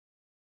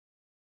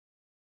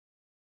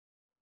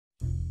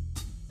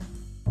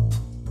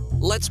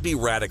Let's be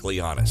radically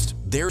honest.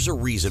 There's a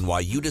reason why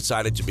you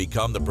decided to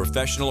become the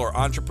professional or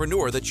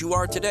entrepreneur that you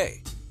are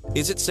today.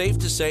 Is it safe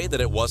to say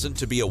that it wasn't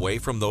to be away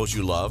from those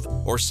you love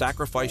or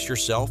sacrifice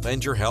yourself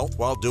and your health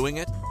while doing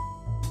it?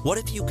 What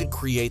if you could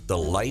create the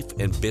life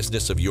and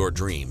business of your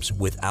dreams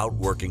without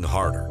working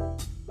harder?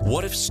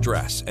 What if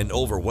stress and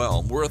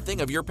overwhelm were a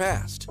thing of your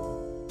past?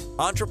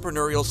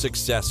 Entrepreneurial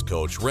Success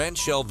Coach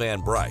Ranchelle Van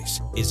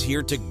Bryce is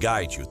here to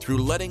guide you through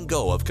letting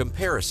go of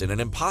comparison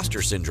and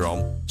imposter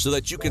syndrome so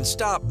that you can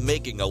stop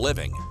making a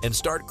living and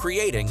start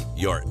creating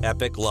your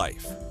epic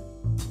life.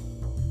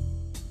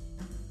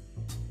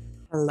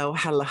 Hello,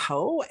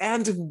 hello,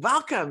 and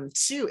welcome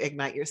to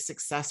Ignite Your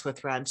Success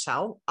with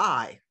Ranchelle.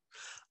 I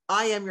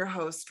am your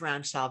host,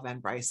 Ranchelle Van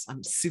Bryce.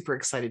 I'm super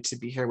excited to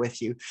be here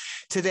with you.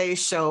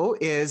 Today's show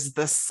is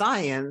The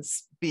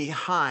Science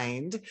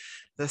Behind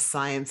the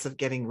Science of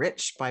Getting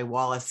Rich by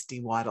Wallace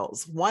D.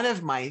 Wattles. One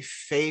of my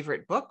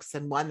favorite books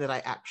and one that I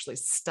actually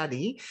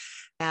study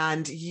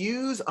and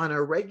use on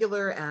a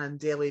regular and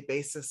daily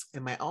basis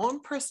in my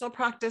own personal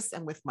practice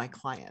and with my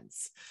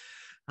clients.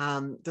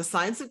 The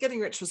Science of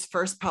Getting Rich was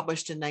first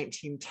published in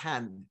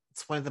 1910.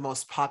 It's one of the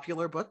most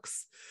popular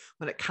books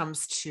when it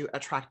comes to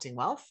attracting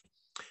wealth.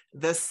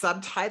 The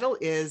subtitle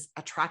is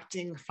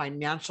Attracting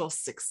Financial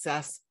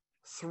Success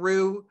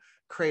Through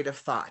Creative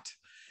Thought,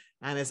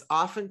 and is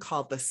often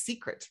called the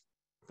secret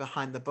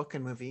behind the book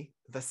and movie,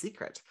 The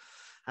Secret.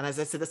 And as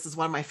I said, this is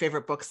one of my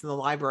favorite books in the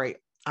library.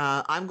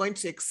 I'm going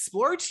to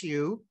explore to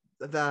you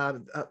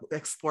No,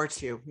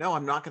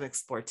 I'm not going to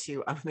explore to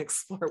you. I'm going to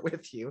explore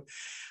with you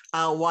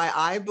why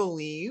I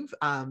believe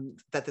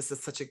that this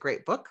is such a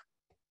great book.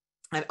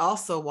 And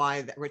also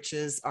why that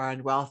riches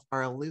and wealth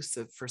are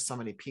elusive for so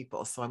many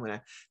people. So I'm going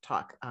to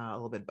talk a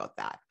little bit about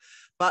that.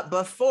 But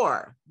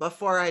before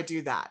I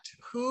do that,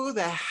 who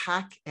the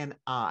heck am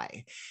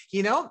I?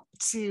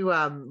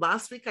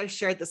 Last week I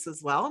shared this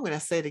as well. I'm going to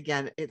say it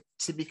again.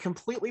 To be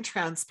completely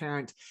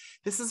transparent,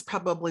 this is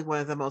probably one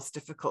of the most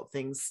difficult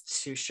things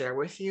to share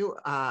with you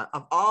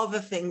of all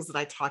the things that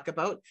I talk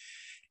about.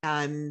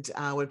 And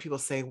when people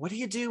say, what do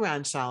you do,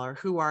 Ranchelle, or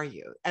who are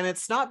you? And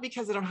it's not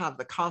because I don't have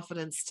the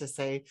confidence to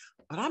say,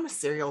 but I'm a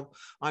serial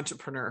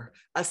entrepreneur,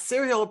 a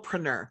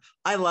serialpreneur.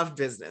 I love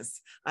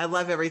business. I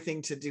love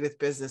everything to do with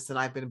business. And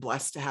I've been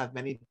blessed to have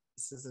many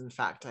businesses. In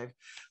fact, I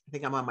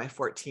think I'm on my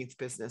 14th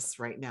business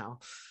right now.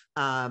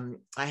 I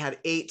had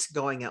 8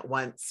 going at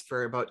once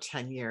for about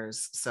 10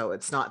 years. So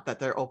it's not that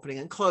they're opening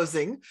and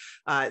closing.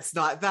 It's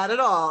not that at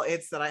all.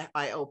 It's that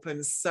I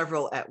opened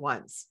several at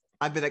once.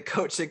 I've been a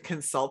coach and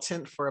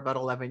consultant for about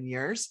 11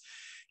 years,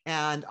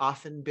 and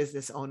often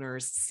business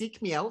owners seek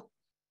me out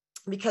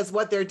because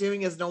what they're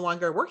doing is no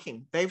longer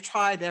working. They've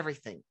tried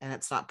everything and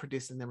it's not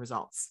producing the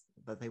results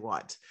that they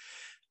want.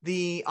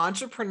 The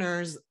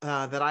entrepreneurs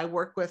that I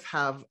work with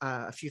have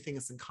a few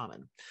things in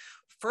common.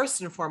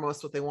 First and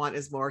foremost, what they want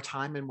is more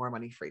time and more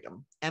money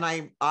freedom. And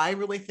I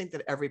really think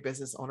that every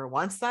business owner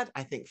wants that.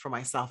 I think for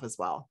myself as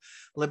well.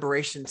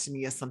 Liberation to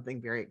me is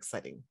something very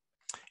exciting.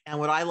 And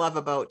what I love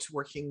about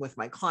working with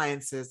my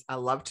clients is I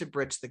love to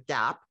bridge the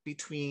gap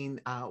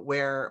between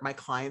where my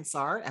clients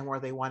are and where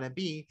they want to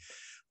be.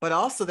 But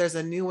also there's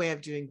a new way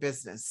of doing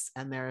business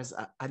and there's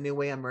a new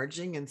way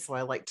emerging. And so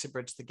I like to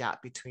bridge the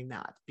gap between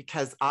that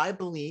because I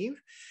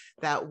believe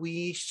that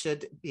we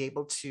should be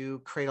able to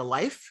create a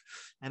life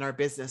and our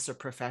business or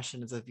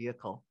profession is a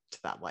vehicle to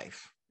that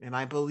life. And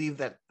I believe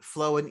that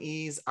flow and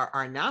ease are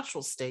our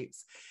natural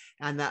states.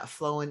 And that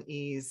flow and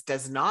ease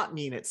does not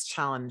mean it's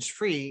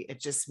challenge-free.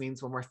 It just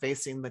means when we're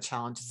facing the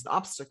challenges and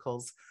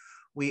obstacles,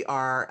 we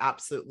are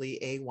absolutely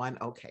A1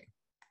 okay.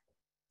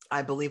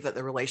 I believe that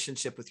the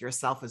relationship with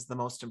yourself is the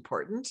most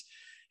important,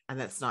 and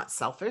that's not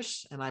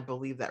selfish. And I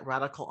believe that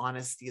radical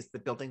honesty is the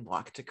building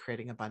block to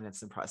creating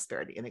abundance and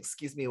prosperity. And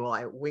excuse me while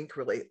I wink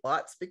really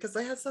lots because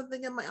I have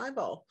something in my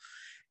eyeball.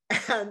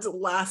 And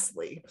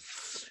lastly,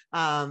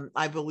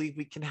 I believe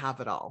we can have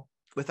it all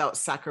without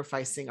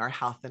sacrificing our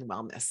health and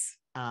wellness.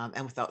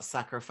 And without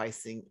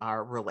sacrificing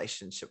our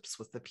relationships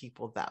with the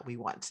people that we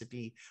want to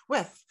be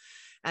with.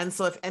 And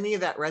so if any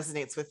of that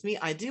resonates with me,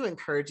 I do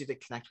encourage you to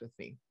connect with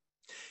me.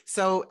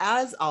 So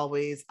as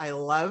always, I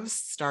love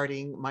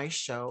starting my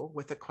show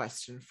with a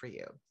question for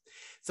you.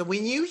 So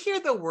when you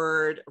hear the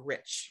word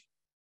rich,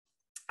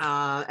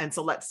 and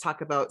so let's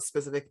talk about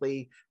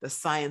specifically the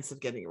science of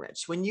getting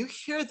rich. When you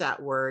hear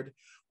that word,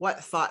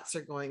 what thoughts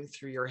are going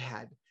through your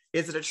head?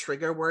 Is it a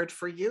trigger word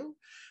for you?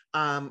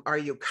 Are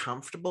you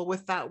comfortable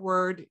with that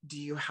word? Do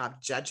you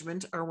have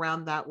judgment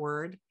around that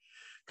word?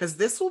 Because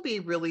this will be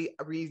really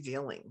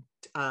revealing.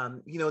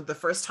 The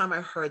first time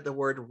I heard the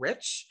word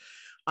rich,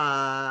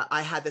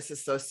 I had this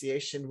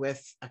association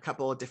with a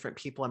couple of different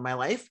people in my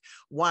life.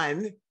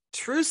 One,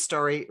 true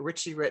story,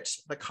 Richie Rich,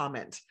 the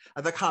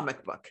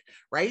comic book,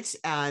 right?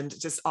 And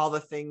just all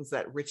the things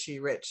that Richie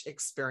Rich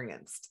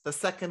experienced. The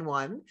second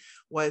one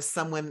was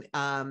someone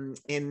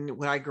when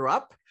I grew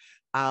up,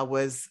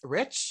 was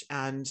rich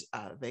and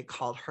they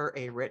called her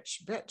a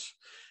rich bitch.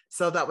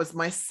 So that was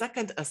my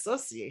second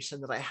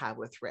association that I had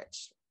with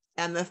rich.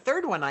 And the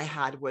third one I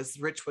had was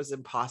rich was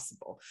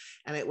impossible.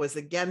 And it was,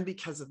 again,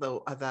 because of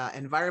the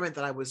environment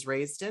that I was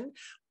raised in.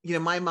 You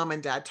know, my mom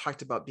and dad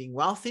talked about being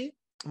wealthy.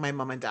 My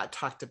mom and dad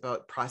talked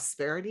about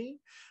prosperity.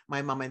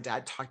 My mom and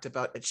dad talked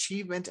about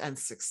achievement and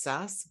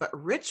success, but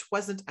rich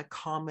wasn't a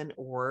common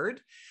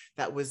word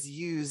that was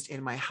used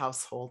in my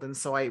household. And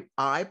so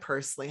I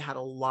personally had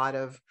a lot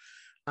of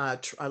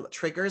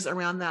triggers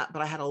around that,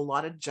 but I had a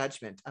lot of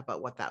judgment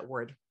about what that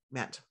word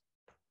meant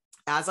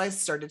as I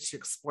started to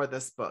explore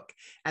this book.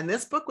 And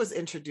this book was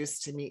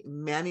introduced to me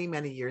many,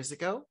 many years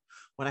ago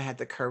when I had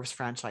the Curves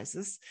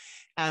franchises.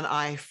 And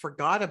I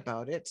forgot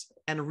about it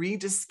and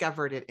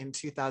rediscovered it in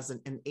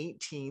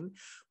 2018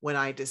 when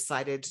I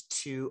decided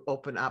to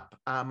open up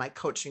my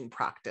coaching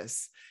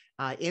practice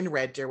in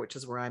Red Deer, which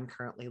is where I'm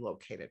currently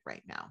located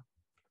right now.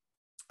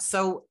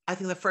 So I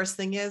think the first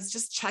thing is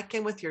just check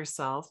in with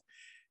yourself.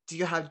 Do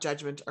you have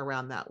judgment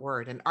around that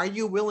word? And are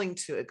you willing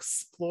to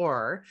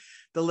explore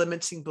the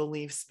limiting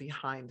beliefs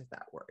behind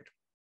that word?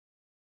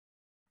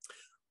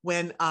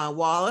 When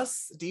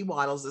Wallace D.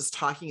 Wattles is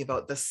talking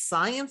about the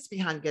science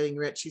behind getting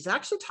rich, he's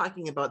actually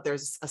talking about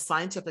there's a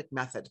scientific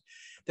method,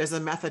 there's a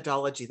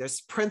methodology,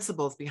 there's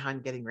principles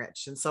behind getting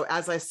rich. And so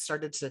as I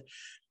started to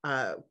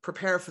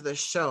prepare for the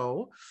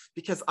show,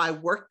 because I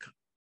work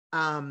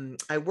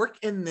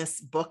in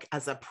this book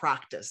as a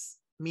practice,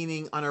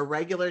 meaning on a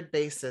regular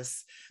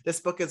basis, this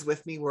book is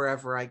with me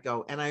wherever I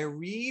go. And I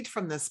read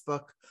from this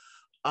book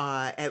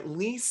at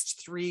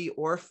least 3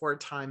 or 4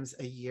 times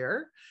a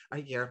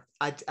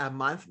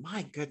month,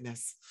 my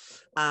goodness,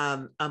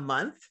 a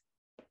month.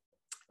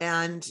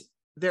 And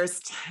there's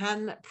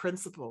 10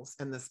 principles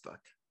in this book.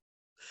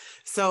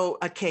 So,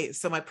 okay,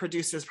 so my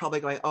producer is probably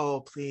going, oh,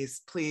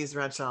 please,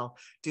 Ranchelle,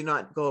 do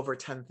not go over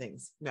 10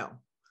 things. No,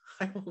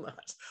 I will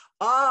not.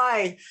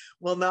 I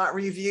will not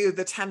review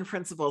the 10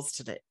 principles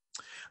today.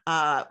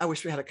 I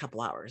wish we had a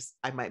couple hours.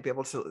 I might be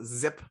able to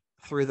zip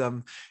through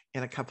them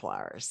in a couple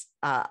hours.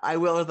 I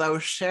will, though,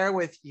 share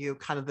with you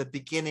kind of the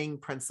beginning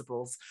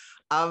principles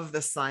of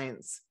the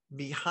science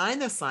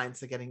behind the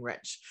science of getting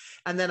rich.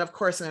 And then, of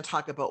course, I'm going to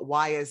talk about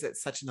why is it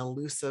such an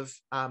elusive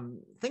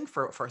thing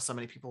for so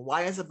many people?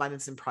 Why is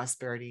abundance and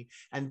prosperity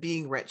and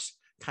being rich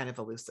kind of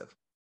elusive?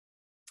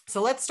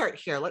 So let's start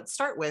here. Let's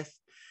start with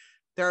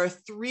there are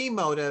 3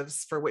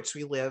 motives for which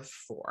we live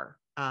for.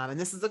 And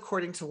this is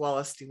according to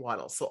Wallace D.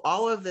 Wattles. So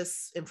all of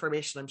this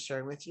information I'm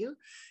sharing with you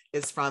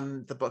is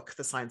from the book,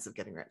 The Science of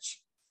Getting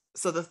Rich.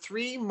 So the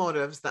 3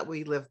 motives that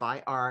we live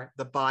by are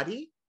the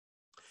body,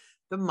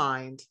 the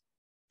mind,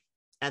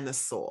 and the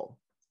soul.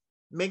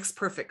 Makes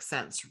perfect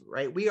sense,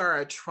 right? We are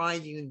a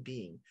triune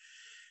being.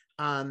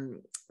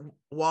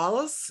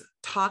 Wallace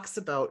talks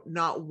about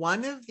not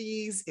one of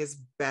these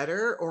is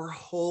better or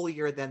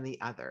holier than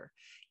the other.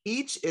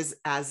 Each is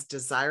as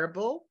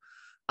desirable.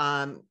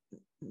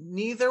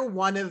 Neither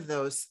one of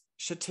those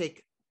should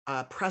take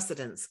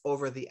precedence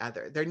over the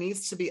other. There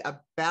needs to be a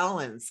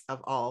balance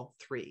of all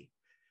 3.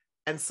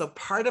 And so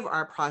part of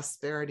our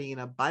prosperity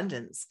and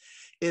abundance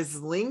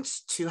is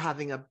linked to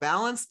having a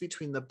balance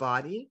between the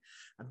body,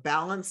 a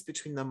balance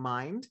between the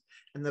mind,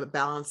 and the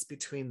balance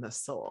between the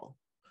soul.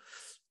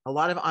 A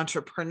lot of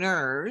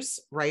entrepreneurs,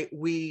 right,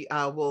 we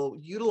will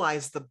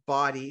utilize the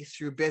body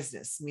through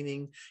business,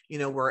 meaning, you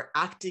know, we're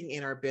acting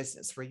in our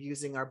business. We're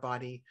using our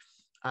body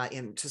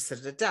to sit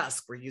at a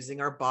desk. We're using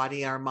our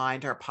body, our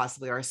mind, or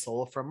possibly our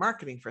soul for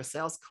marketing, for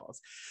sales calls.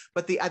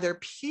 But the other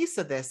piece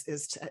of this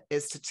is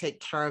to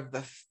take care of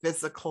the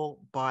physical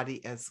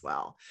body as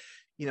well.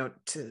 You know,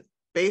 to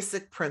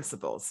basic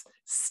principles: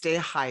 stay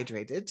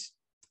hydrated,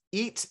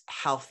 eat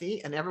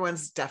healthy, and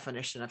everyone's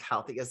definition of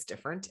healthy is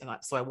different, and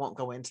so I won't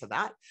go into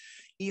that.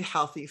 Eat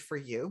healthy for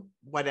you,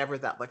 whatever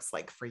that looks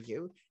like for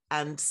you,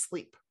 and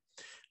sleep.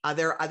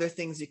 There are other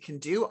things you can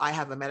do. I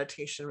have a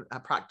meditation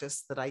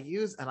practice that I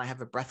use, and I have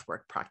a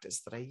breathwork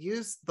practice that I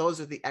use. Those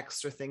are the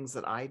extra things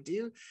that I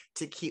do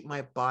to keep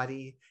my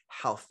body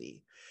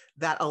healthy.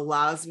 That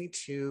allows me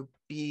to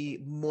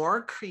be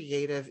more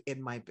creative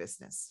in my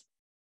business.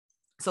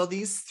 So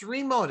these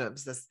 3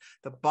 motives,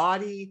 the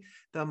body,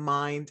 the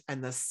mind,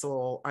 and the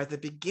soul, are the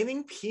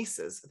beginning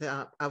pieces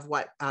of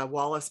what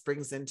Wallace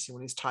brings into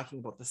when he's talking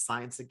about the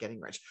science of getting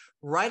rich.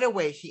 Right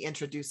away, he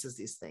introduces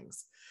these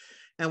things.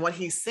 And what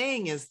he's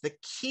saying is the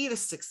key to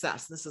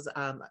success. This is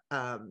an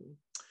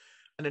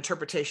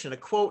interpretation, a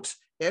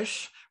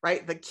quote-ish,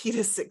 right? The key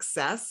to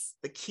success,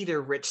 the key to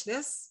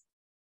richness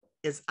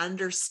is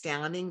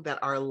understanding that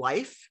our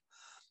life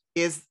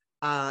is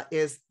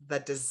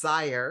the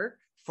desire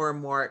for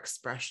more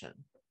expression,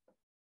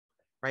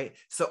 right?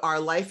 So our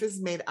life is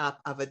made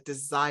up of a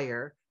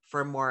desire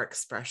for more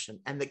expression.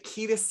 And the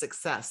key to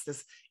success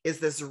is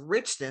this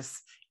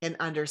richness in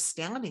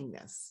understanding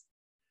this,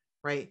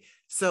 right?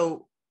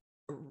 So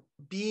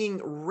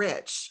being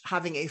rich,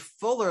 having a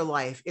fuller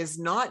life, is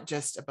not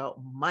just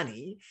about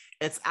money.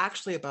 It's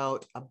actually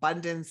about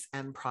abundance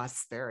and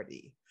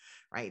prosperity,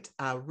 right?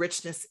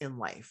 Richness in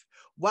life.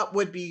 What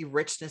would be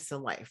richness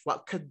in life?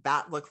 What could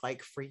that look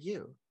like for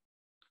you,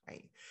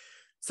 right?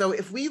 So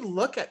if we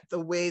look at the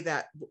way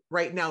that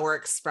right now we're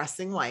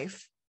expressing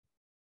life,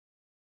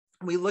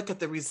 we look at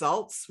the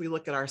results, we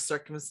look at our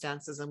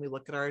circumstances, and we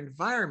look at our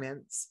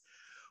environments,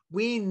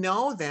 we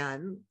know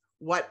then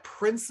what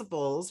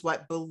principles,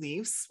 what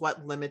beliefs,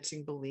 what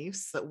limiting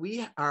beliefs that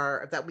we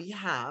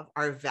have,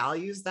 our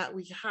values that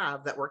we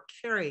have, that we're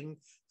carrying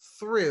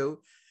through,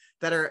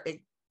 that are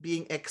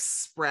being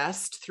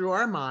expressed through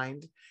our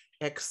mind,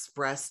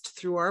 expressed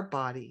through our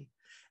body,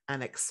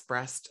 and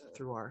expressed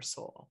through our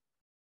soul.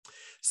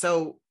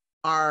 So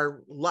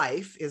our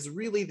life is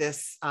really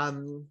this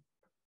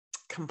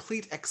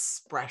complete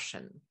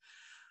expression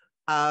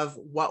of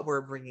what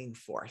we're bringing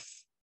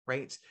forth,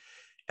 right?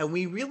 And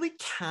we really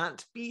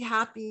can't be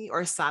happy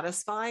or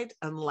satisfied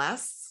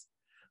unless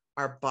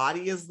our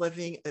body is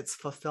living its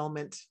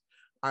fulfillment,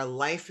 our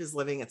life is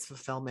living its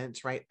fulfillment,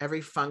 right?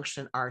 Every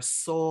function, our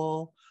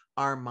soul,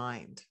 our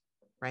mind,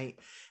 right?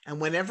 And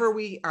whenever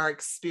we are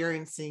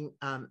experiencing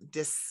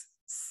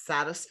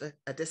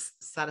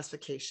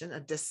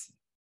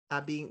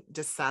being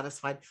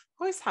dissatisfied, I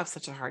always have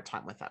such a hard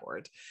time with that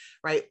word,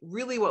 right?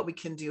 Really what we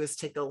can do is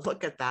take a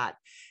look at that.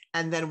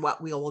 And then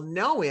what we will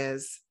know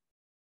is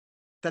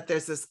that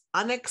there's this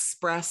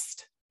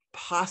unexpressed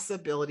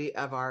possibility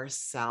of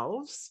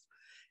ourselves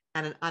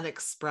and an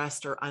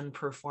unexpressed or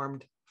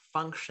unperformed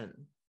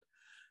function,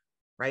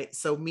 right?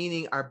 So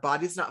meaning our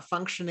body's not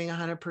functioning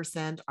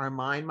 100%, our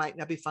mind might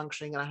not be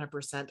functioning at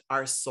 100%,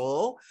 our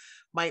soul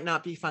might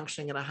not be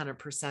functioning at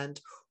 100%,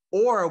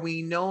 or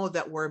we know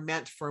that we're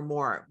meant for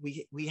more.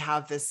 We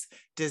have this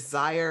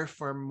desire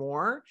for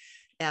more,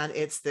 and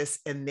it's this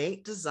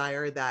innate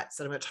desire that,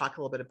 so I'm going to talk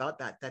a little bit about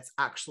that, that's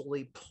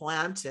actually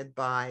planted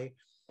by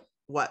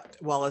what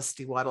Wallace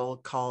D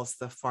calls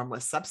the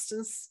formless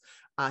substance.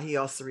 He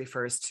also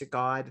refers to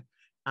God.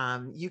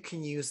 You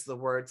can use the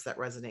words that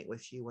resonate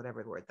with you,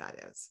 whatever word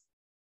that is.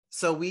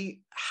 So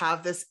we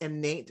have this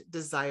innate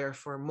desire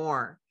for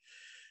more.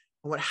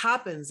 And what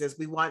happens is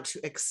we want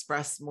to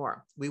express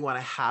more. We want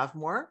to have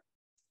more.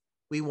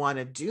 We want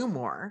to do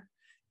more.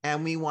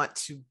 And we want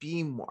to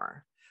be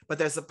more. But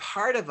there's a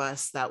part of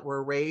us that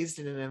we're raised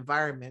in an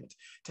environment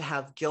to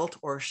have guilt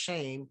or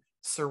shame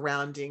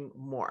surrounding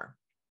more.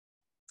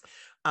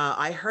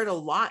 I heard a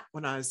lot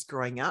when I was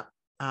growing up,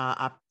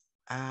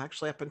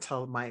 actually up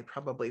until my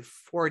probably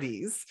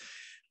 40s,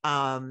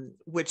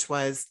 which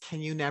was,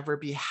 can you never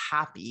be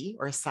happy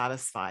or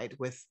satisfied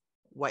with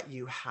what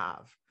you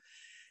have?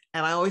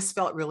 And I always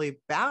felt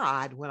really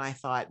bad when I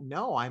thought,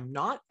 no, I'm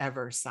not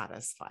ever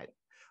satisfied.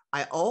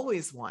 I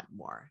always want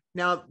more.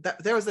 Now,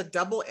 there was a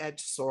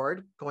double-edged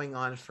sword going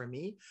on for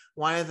me.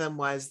 One of them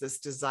was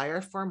this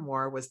desire for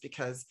more was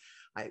because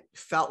I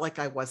felt like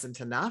I wasn't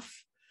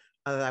enough.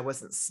 I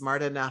wasn't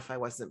smart enough. I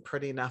wasn't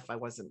pretty enough. I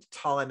wasn't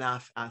tall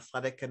enough,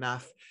 athletic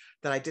enough,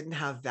 that I didn't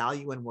have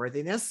value and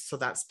worthiness. So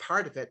that's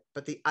part of it.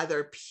 But the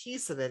other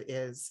piece of it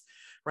is,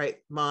 right,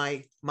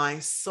 my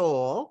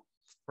soul,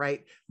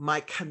 right,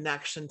 my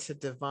connection to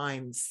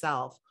divine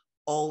self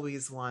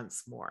always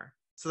wants more.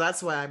 So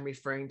that's why I'm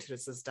referring to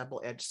this as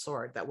double-edged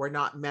sword, that we're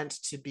not meant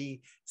to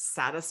be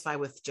satisfied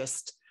with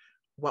just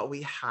what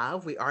we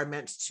have. We are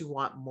meant to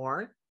want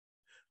more.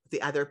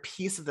 The other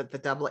piece of the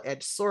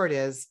double-edged sword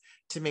is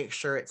to make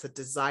sure it's a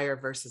desire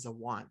versus a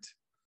want.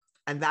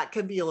 And that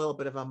can be a little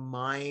bit of a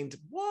mind,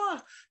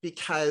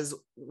 because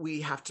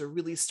we have to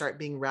really start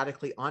being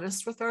radically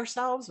honest with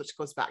ourselves, which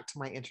goes back to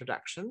my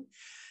introduction.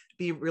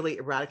 Be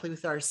really radically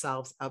with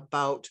ourselves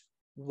about,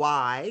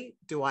 why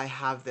do I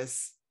have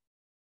this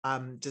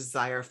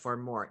desire for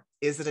more?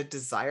 Is it a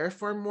desire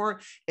for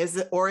more? Is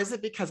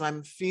it because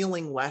I'm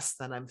feeling less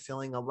than, I'm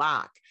feeling a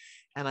lack,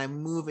 and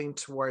I'm moving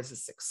towards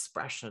this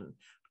expression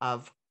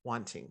of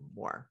wanting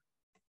more?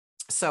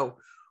 So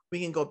we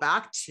can go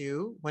back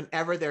to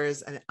whenever there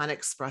is an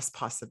unexpressed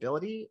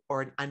possibility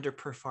or an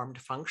underperformed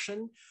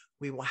function,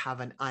 we will have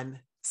an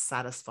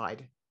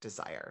unsatisfied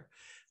desire.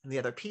 And the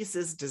other piece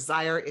is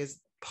desire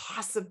is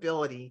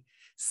possibility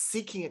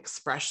seeking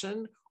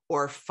expression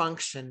or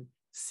function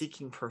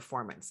seeking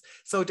performance.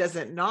 So does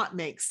it not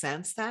make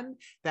sense then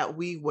that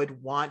we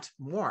would want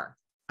more?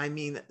 I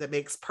mean, that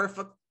makes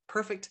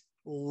perfect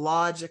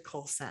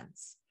logical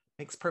sense.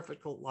 Makes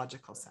perfect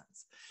logical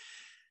sense.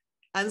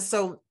 And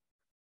so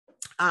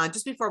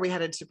just before we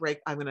head into break,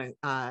 I'm going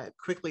to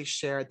quickly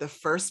share the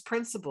first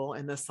principle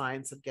in the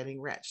science of getting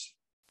rich,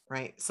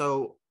 right?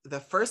 So the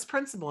first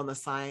principle in the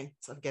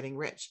science of getting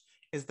rich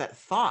is that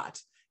thought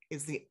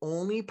is the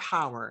only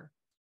power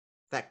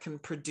that can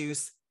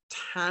produce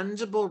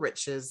tangible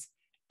riches,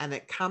 and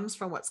it comes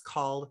from what's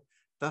called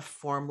the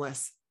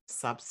formless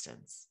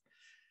substance.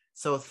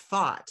 So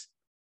thought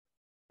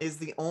is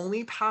the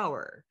only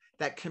power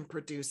that can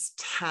produce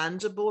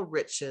tangible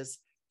riches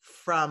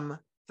from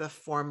the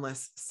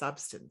formless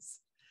substance.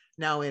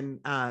 Now, in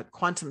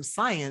quantum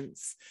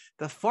science,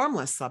 the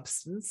formless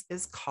substance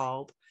is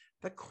called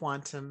the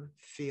quantum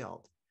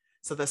field.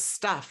 So the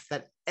stuff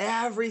that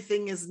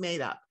everything is made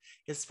up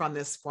is from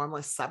this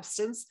formless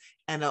substance,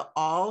 and it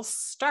all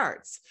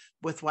starts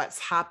with what's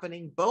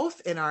happening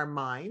both in our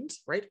mind,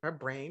 right, our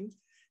brain,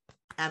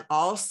 and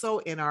also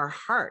in our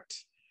heart,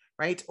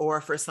 right?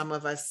 Or for some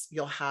of us,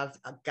 you'll have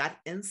a gut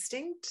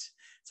instinct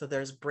So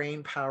there's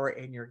brain power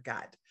in your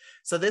gut.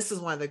 So this is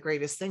one of the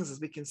greatest things, is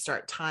we can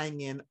start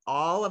tying in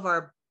all of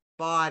our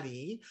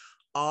body,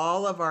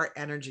 all of our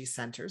energy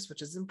centers,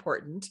 which is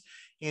important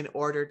in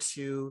order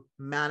to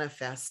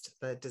manifest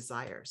the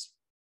desires.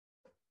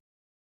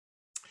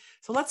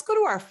 So let's go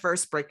to our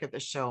first break of the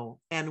show.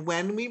 And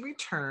when we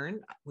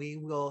return, we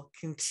will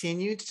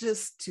continue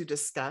to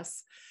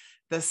discuss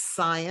the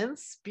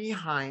science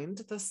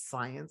behind the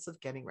science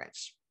of getting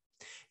rich.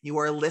 You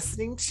are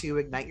listening to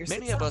Ignite Your Success.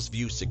 Many of us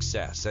view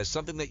success as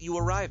something that you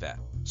arrive at,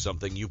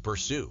 something you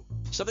pursue,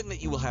 something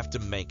that you will have to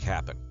make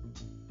happen.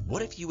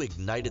 What if you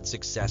ignited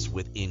success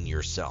within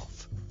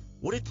yourself?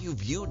 What if you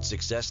viewed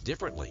success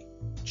differently,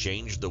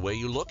 changed the way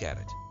you look at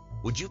it?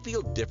 Would you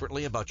feel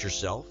differently about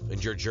yourself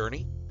and your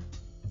journey?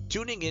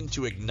 Tuning in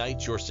to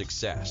Ignite Your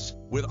Success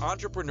with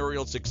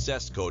Entrepreneurial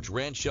Success Coach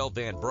Ranchelle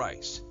Van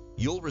Bryce,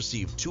 you'll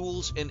receive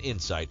tools and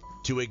insight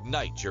to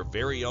ignite your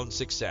very own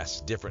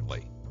success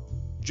differently.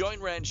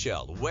 Join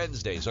Ranchelle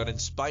Wednesdays on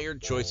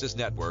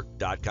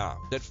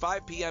InspiredChoicesNetwork.com at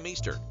 5 p.m.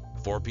 Eastern,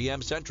 4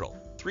 p.m. Central,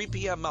 3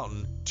 p.m.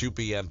 Mountain, 2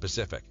 p.m.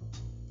 Pacific.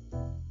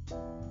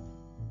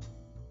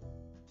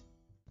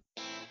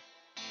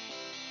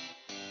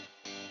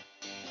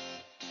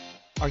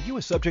 Are you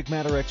a subject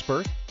matter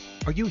expert?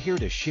 Are you here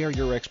to share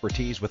your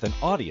expertise with an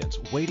audience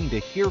waiting to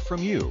hear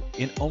from you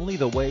in only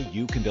the way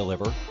you can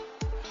deliver?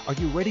 Are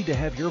you ready to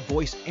have your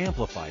voice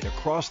amplified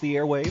across the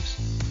airwaves?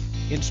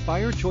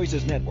 Inspired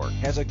Choices Network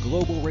has a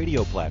global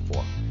radio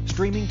platform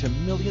streaming to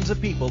millions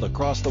of people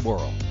across the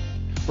world.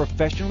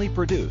 Professionally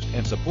produced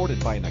and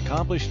supported by an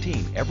accomplished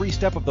team every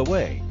step of the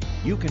way,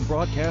 you can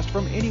broadcast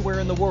from anywhere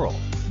in the world,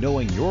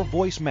 knowing your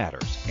voice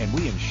matters, and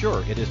we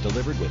ensure it is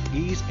delivered with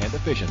ease and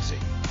efficiency.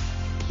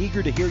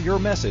 Eager to hear your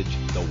message,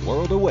 the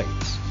world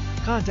awaits.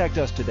 Contact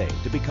us today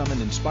to become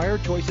an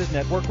Inspired Choices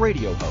Network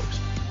radio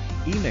host.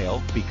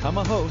 Email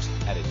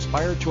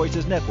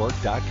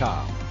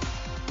becomeahost@inspiredchoicesnetwork.com.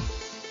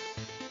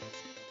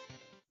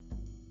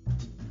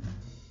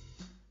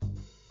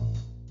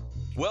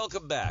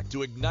 Welcome back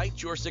to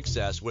Ignite Your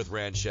Success with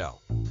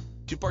Ranchelle.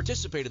 To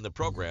participate in the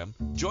program,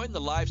 join the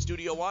live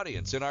studio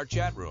audience in our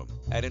chat room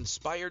at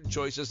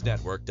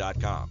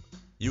InspiredChoicesNetwork.com.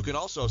 You can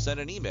also send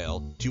an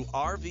email to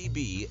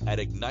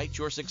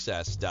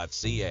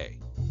rvb@igniteyoursuccess.ca.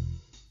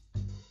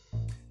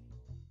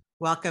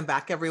 Welcome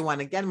back,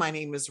 everyone. Again, my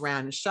name is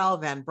Ranchelle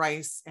Van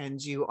Bryce,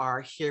 and you are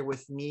here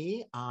with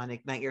me on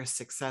Ignite Your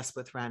Success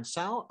with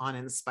Ranchelle on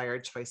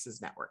Inspired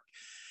Choices Network.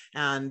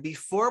 And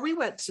before we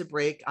went to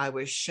break, I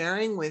was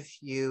sharing with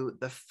you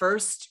the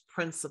first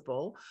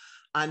principle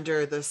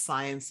under the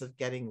science of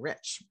getting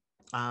rich.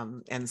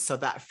 And so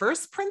that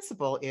first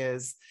principle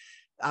is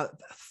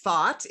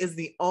thought is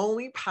the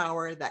only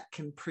power that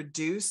can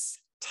produce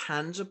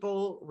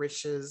tangible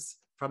riches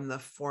from the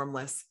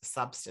formless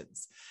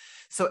substance.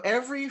 So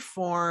every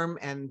form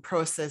and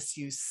process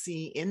you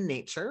see in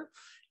nature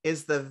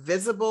is the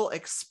visible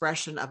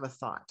expression of a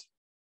thought.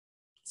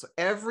 So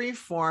every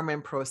form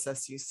and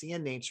process you see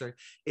in nature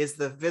is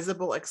the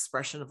visible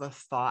expression of a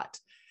thought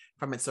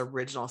from its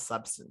original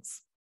substance.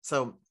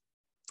 So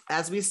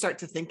as we start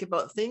to think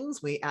about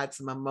things, we add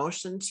some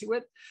emotion to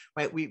it,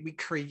 right? We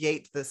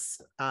create this,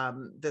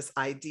 this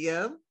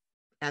idea,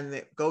 and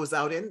it goes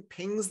out and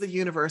pings the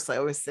universe. I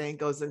always say,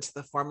 goes into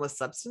the formless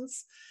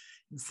substance.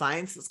 In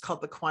science, it's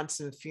called the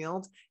quantum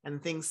field,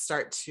 and things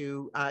start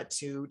to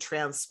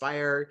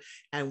transpire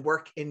and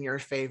work in your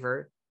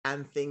favor,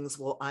 and things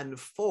will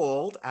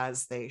unfold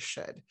as they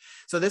should.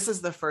 So this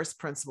is the first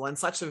principle, and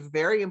such a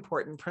very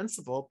important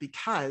principle,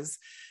 because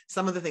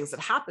some of the things that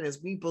happen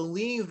is we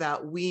believe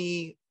that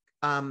we,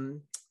 how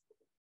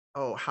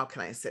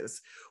can I say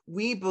this?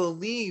 We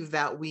believe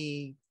that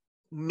we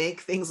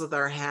make things with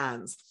our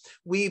hands.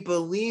 We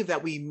believe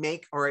that we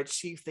make or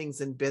achieve things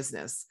in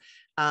business.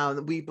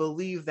 We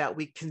believe that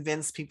we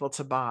convince people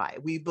to buy.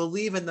 We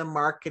believe in the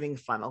marketing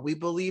funnel. We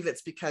believe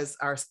it's because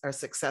our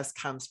success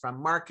comes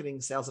from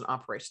marketing, sales, and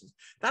operations.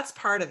 That's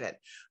part of it.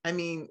 I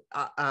mean,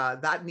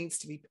 that needs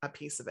to be a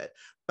piece of it.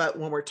 But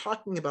when we're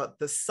talking about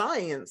the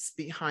science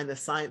behind the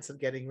science of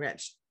getting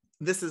rich,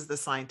 this is the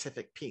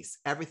scientific piece.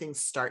 Everything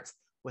starts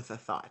with a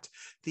thought.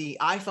 The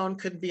iPhone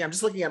couldn't be, I'm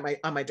just looking at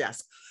on my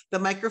desk. The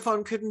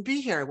microphone couldn't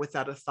be here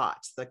without a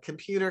thought. The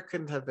computer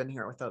couldn't have been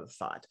here without a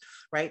thought,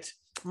 right?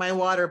 My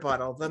water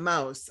bottle, the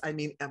mouse, I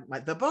mean,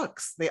 the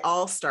books, they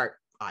all start,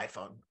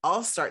 iPhone,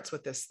 all starts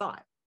with this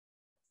thought.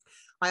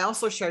 I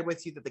also shared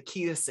with you that the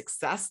key to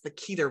success, the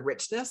key to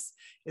richness,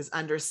 is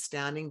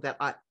understanding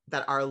that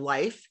our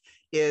life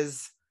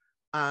is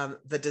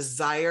the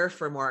desire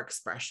for more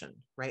expression,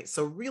 right?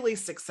 So really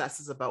success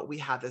is about, we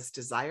have this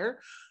desire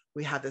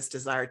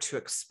to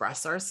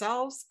express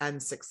ourselves,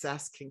 and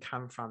success can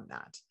come from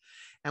that.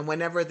 And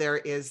whenever there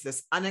is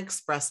this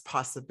unexpressed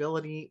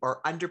possibility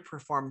or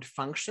underperformed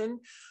function,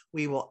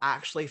 we will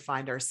actually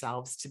find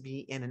ourselves to be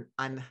in an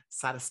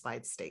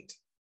unsatisfied state,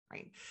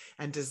 right?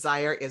 And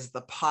desire is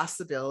the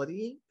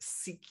possibility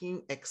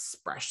seeking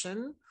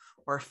expression,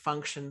 or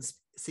functions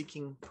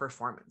seeking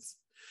performance.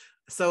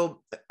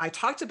 So I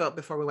talked about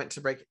before we went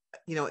to break,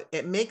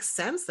 it makes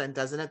sense then,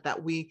 doesn't it,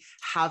 that we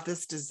have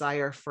this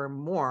desire for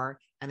more,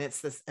 and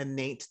it's this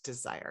innate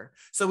desire.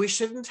 So we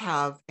shouldn't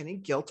have any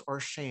guilt or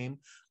shame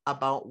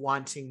about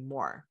wanting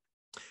more.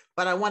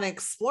 But I want to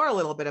explore a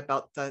little bit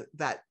about the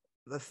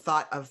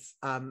thought of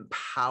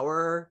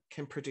power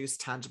can produce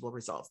tangible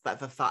results, that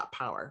the thought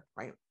power,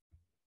 right?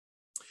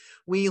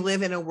 We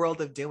live in a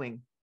world of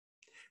doing,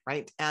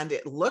 right? And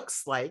it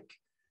looks like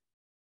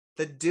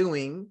the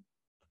doing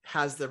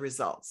has the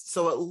results.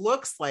 So it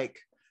looks like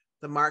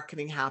the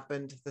marketing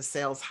happened, the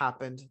sales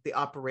happened, the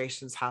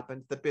operations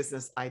happened, the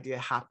business idea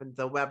happened,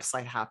 the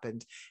website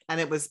happened.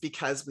 And it was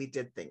because we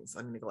did things.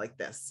 I'm going to go like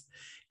this.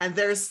 And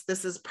this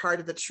is part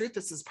of the truth.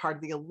 This is part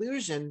of the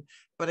illusion.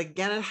 But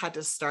again, it had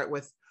to start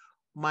with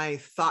my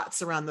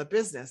thoughts around the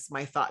business,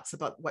 my thoughts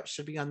about what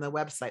should be on the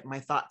website, my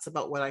thoughts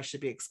about what I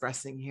should be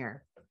expressing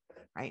here,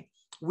 right?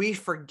 We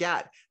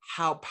forget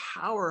how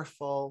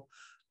powerful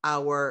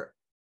our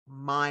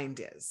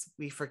mind is.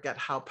 We forget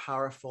how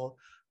powerful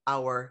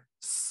our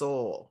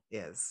soul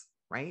is,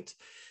 right?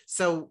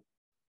 So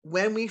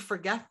when we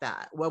forget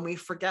that, when we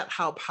forget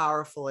how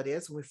powerful it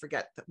is, when we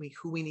forget that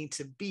who we need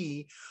to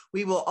be,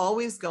 we will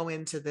always go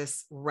into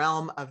this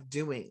realm of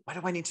doing. What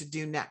do I need to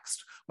do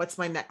next? What's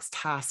my next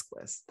task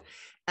list?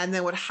 And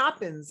then what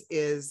happens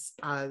is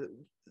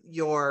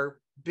you're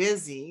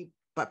busy,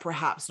 but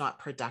perhaps not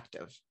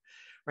productive,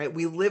 right?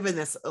 We live in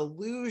this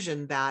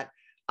illusion that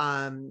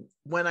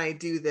when I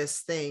do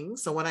this thing,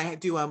 so when I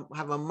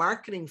have a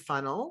marketing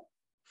funnel,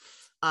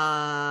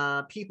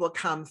 people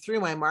come through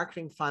my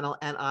marketing funnel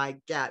and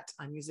I'm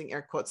using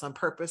air quotes on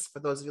purpose for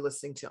those of you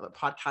listening to the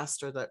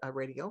podcast or the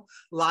radio,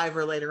 live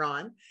or later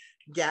on,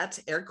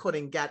 air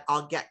quoting,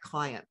 I'll get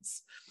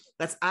clients.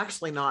 That's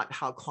actually not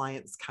how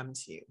clients come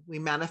to you. We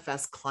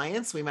manifest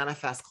clients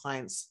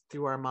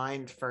through our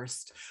mind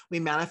first. We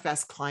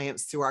manifest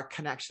clients through our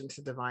connection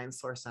to divine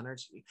source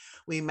energy.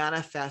 We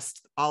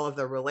manifest all of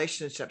the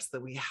relationships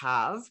that we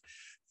have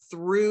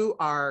through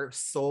our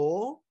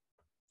soul,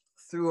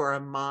 through our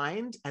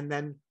mind, and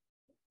then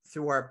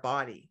through our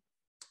body.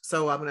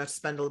 So I'm going to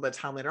spend a little bit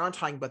of time later on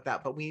talking about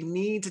that, but we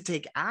need to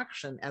take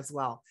action as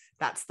well.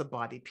 That's the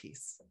body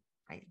piece,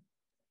 right?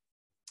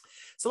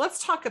 So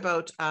let's talk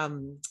about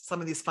some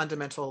of these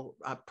fundamental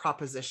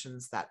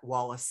propositions that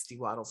Wallace D.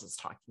 Wattles is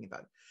talking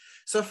about.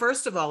 So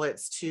first of all,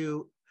 it's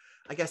to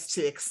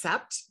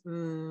accept,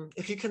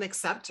 if you can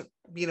accept,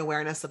 be an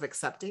awareness of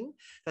accepting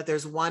that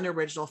there's one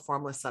original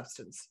formless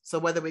substance. So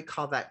whether we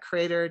call that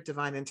creator,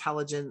 divine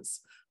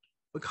intelligence,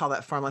 we call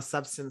that formless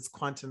substance,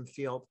 quantum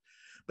field.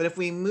 But if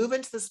we move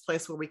into this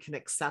place where we can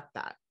accept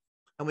that,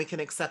 and we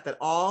can accept that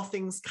all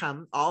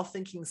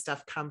thinking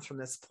stuff comes from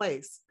this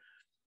place,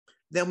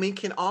 then we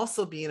can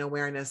also be in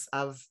awareness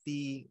of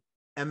the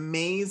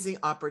amazing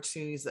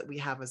opportunities that we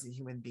have as a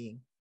human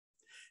being.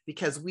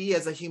 Because we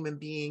as a human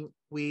being,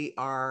 we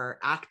are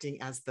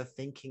acting as the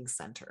thinking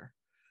center.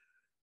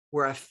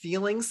 We're a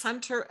feeling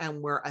center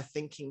and we're a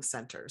thinking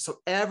center. So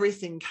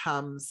everything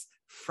comes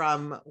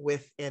from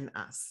within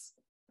us.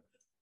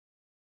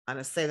 I'm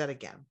going to say that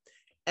again.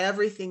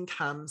 Everything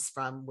comes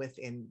from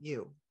within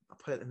you. I'll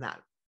put it in that,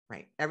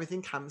 right?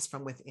 Everything comes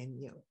from within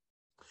you.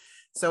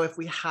 So if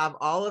we have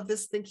all of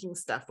this thinking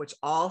stuff, which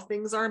all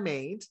things are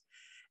made,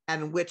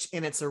 and which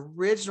in its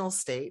original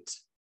state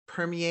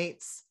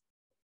permeates,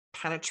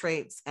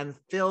 penetrates, and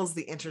fills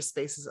the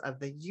interspaces of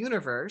the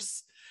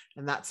universe,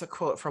 and that's a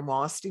quote from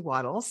Wallace D.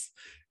 Wattles,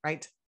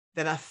 right?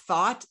 Then a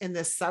thought in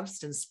this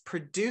substance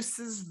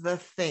produces the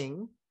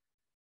thing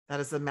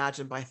that is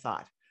imagined by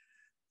thought.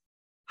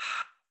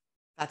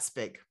 That's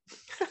big,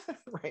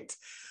 right?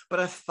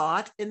 But a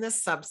thought in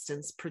this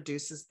substance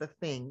produces the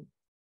thing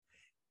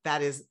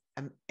that is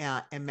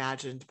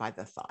imagined by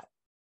the thought.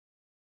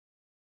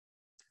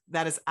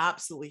 That is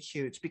absolutely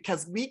huge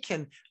because we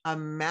can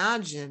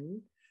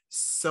imagine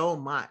so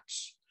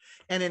much.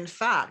 And in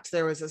fact,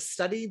 there was a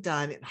study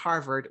done at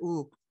Harvard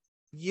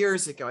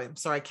years ago. I'm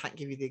sorry, I can't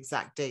give you the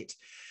exact date,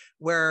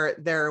 where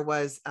there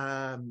was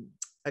a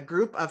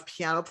group of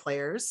piano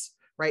players,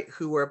 right,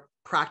 who were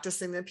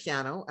practicing the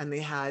piano, and they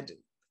had,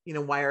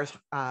 wires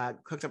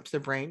hooked up to their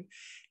brain,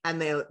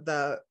 and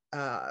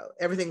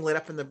everything lit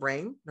up in the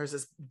brain. There's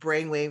this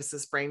brain waves,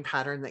 this brain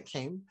pattern that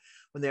came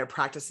when they were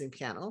practicing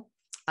piano.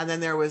 And then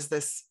there was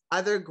this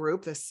other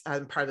group,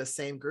 part of the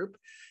same group,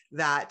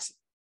 that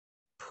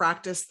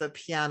practiced the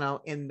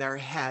piano in their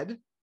head,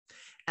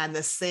 and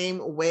the same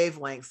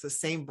wavelengths, the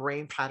same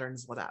brain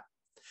patterns lit up.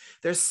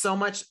 There's so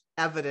much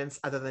evidence,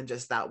 other than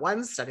just that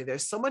one study,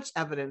 there's so much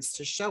evidence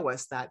to show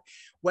us that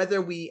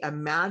whether we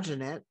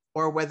imagine it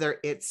or whether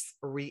it's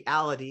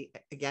reality,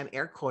 again,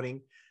 air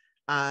quoting,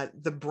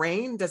 the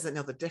brain doesn't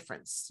know the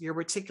difference. Your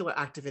reticular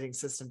activating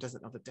system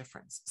doesn't know the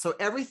difference. So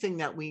everything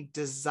that we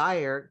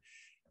desire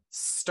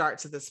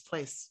starts at this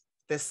place.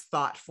 This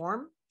thought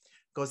form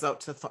goes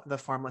out to the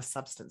formless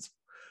substance.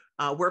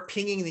 We're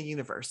pinging the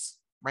universe,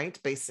 right?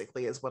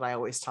 Basically is what I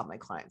always tell my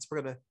clients.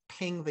 We're going to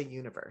ping the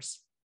universe.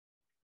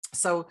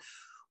 So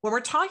when we're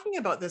talking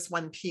about this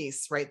one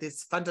piece, right,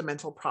 these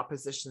fundamental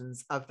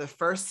propositions of the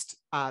first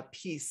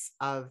piece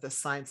of the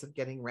science of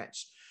getting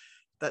rich,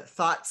 that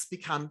thoughts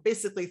become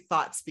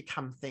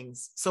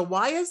things. So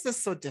why is this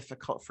so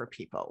difficult for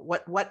people?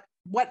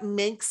 What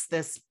makes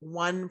this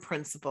one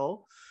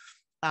principle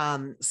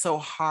so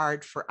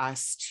hard for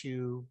us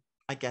to,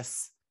 I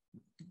guess,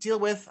 deal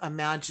with,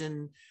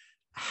 imagine,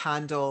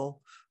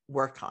 handle,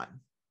 work on?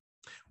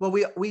 Well,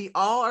 we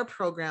all are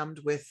programmed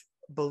with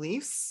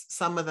beliefs.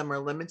 Some of them are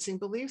limiting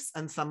beliefs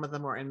and some of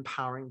them are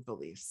empowering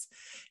beliefs.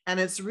 And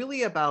it's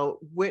really about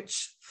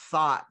which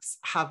thoughts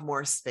have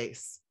more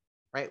space,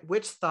 right?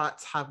 Which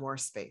thoughts have more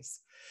space.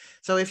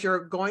 So if you're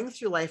going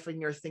through life and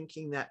you're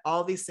thinking that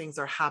all these things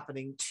are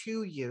happening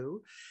to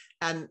you,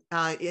 and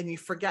you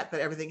forget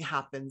that everything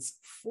happens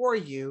for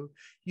you,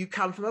 you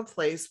come from a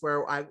place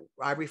where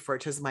I refer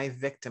to as my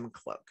victim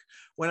cloak.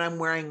 When I'm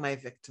wearing my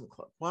victim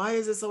cloak, why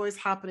is this always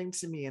happening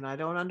to me? And I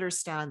don't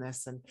understand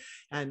this.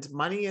 And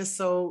money is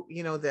so,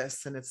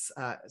 this, and it's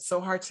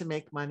so hard to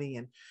make money.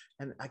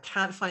 And I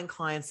can't find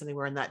clients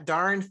anywhere. And that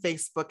darn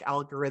Facebook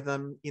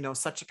algorithm,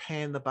 such a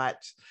pain in the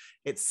butt.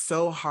 It's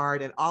so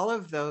hard. And all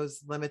of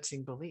those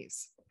limiting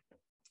beliefs.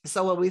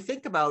 So when we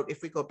think about,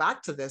 if we go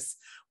back to this,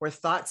 where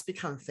thoughts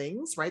become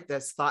things, right?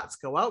 Those thoughts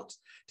go out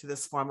to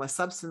this formless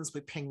substance,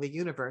 we ping the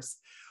universe.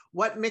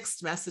 What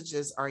mixed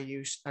messages are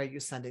you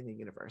sending the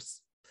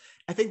universe?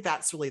 I think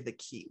that's really the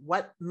key.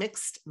 What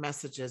mixed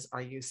messages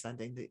are you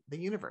sending the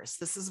universe?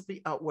 This is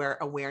where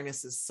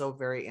awareness is so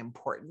very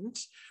important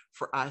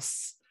for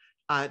us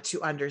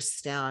to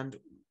understand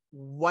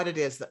what it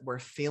is that we're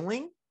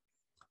feeling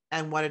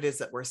and what it is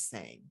that we're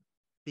saying.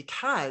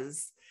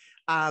 Because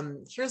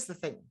here's the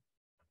thing.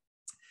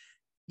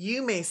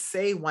 You may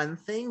say one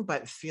thing,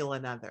 but feel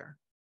another.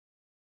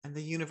 And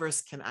the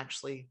universe can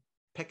actually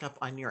pick up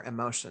on your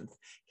emotions,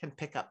 can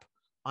pick up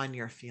on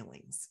your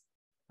feelings,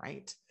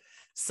 right?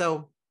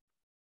 So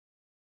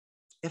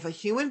if a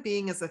human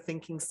being is a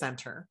thinking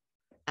center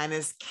and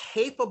is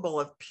capable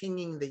of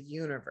pinging the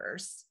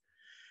universe,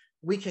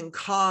 we can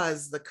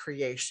cause the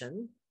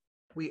creation.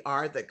 We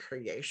are the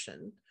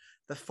creation,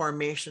 the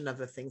formation of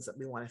the things that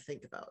we want to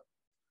think about.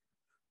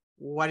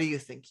 What are you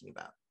thinking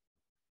about?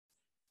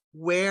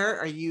 Where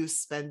are you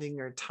spending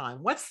your time?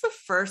 What's the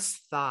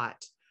first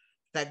thought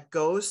that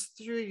goes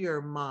through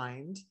your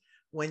mind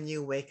when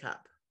you wake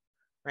up,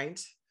 right?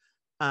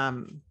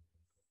 Other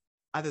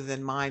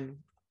than mine,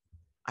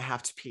 I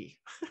have to pee,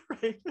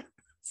 right?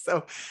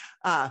 So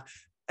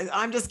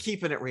I'm just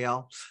keeping it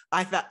real.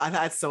 I thought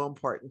it's so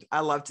important.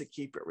 I love to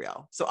keep it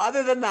real. So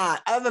other than I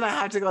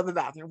have to go to the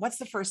bathroom, what's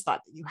the first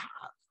thought that you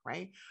have,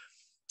 right?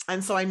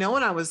 And so I know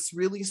when I was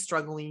really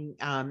struggling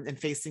and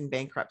facing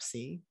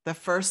bankruptcy, the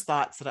first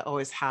thoughts that I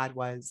always had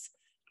was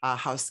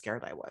how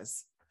scared I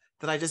was,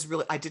 that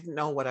I didn't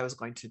know what I was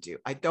going to do.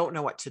 I don't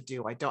know what to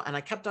do. And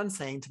I kept on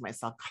saying to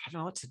myself, God, I don't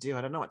know what to do.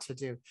 I don't know what to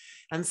do.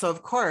 And so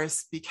of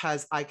course,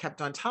 because I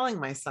kept on telling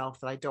myself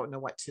that I don't know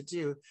what to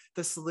do,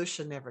 the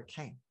solution never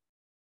came.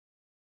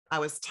 I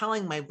was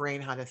telling my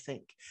brain how to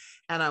think,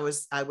 and I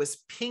was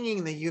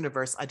pinging the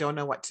universe. I don't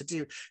know what to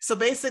do. So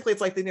basically it's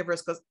like the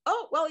universe goes,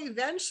 oh, well,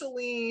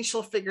 eventually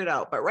she'll figure it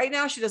out. But right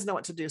now she doesn't know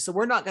what to do. So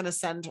we're not going to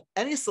send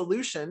any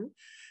solution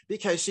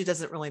because she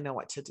doesn't really know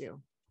what to do.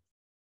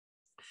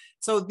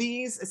 So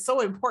it's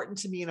so important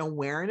to be in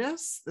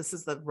awareness. This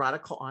is the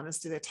radical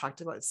honesty that I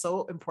talked about. It's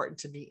so important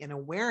to be in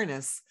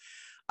awareness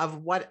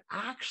of what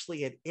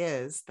actually it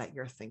is that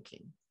you're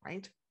thinking,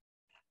 right?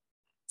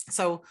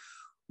 So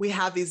we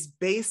have these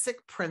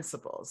basic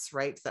principles,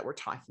 right, that we're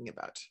talking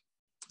about.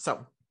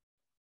 So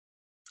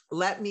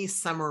let me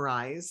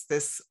summarize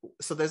this.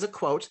 So there's a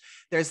quote: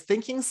 there's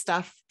thinking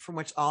stuff from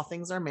which all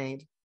things are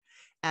made,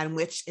 and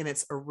which in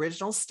its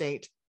original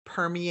state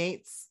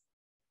permeates,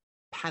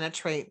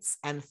 penetrates,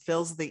 and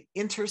fills the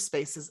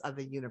interspaces of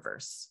the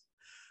universe.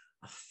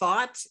 A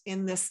thought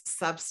in this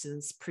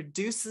substance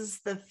produces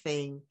the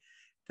thing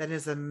that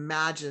is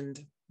imagined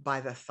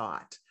by the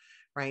thought,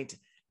 right?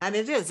 And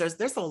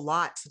there's a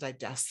lot to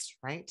digest,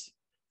 right?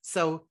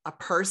 So a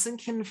person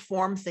can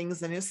form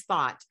things in his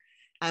thought,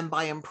 and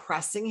by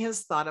impressing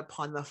his thought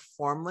upon the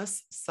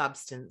formless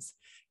substance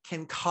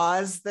can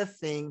cause the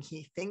thing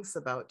he thinks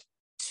about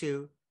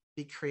to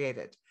be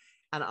created.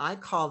 And I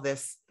call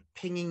this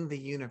pinging the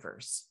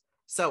universe.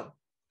 So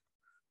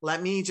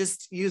let me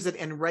just use it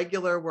in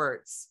regular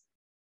words.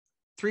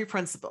 3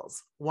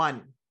 principles.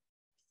 1,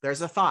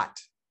 there's a thought.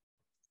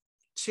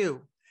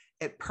 2,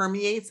 it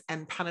permeates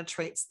and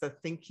penetrates the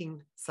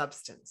thinking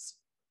substance.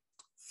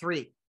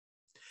 3,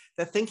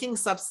 the thinking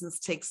substance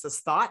takes this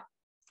thought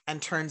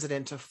and turns it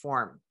into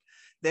form.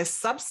 This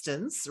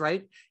substance,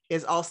 right,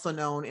 is also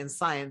known in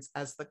science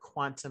as the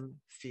quantum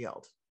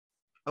field.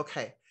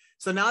 Okay,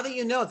 so now that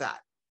you know that,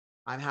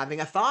 I'm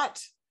having a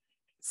thought,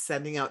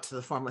 sending out to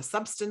the formless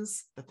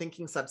substance. The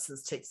thinking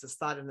substance takes this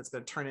thought and it's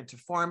going to turn into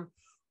form.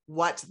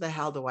 What the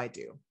hell do I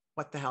do?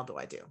 What the hell do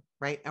I do?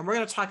 Right? And we're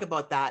going to talk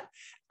about that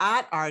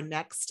at our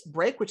next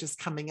break, which is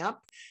coming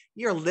up.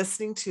 You're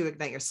listening to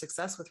Ignite Your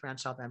Success with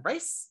Ranchelle Van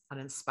Bryce on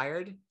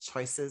Inspired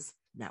Choices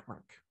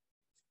Network.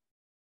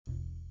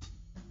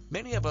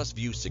 Many of us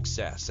view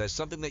success as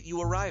something that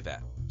you arrive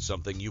at,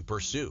 something you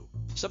pursue,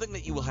 something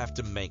that you will have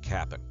to make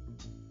happen.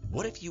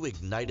 What if you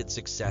ignited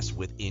success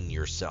within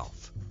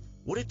yourself?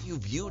 What if you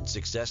viewed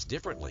success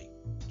differently,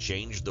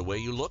 changed the way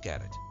you look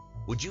at it?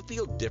 Would you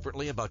feel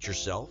differently about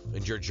yourself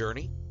and your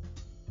journey?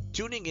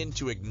 Tuning in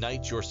to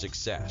Ignite Your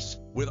Success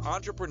with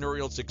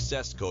Entrepreneurial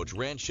Success Coach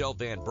Ranchelle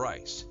Van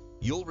Bryce,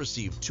 you'll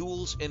receive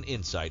tools and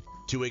insight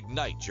to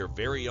ignite your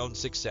very own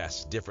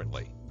success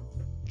differently.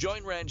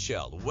 Join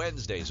Ranchelle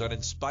Wednesdays on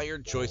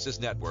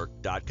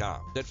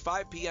InspiredChoicesNetwork.com at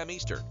 5 p.m.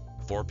 Eastern,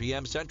 4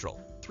 p.m. Central,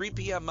 3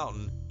 p.m.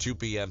 Mountain, 2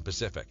 p.m.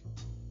 Pacific.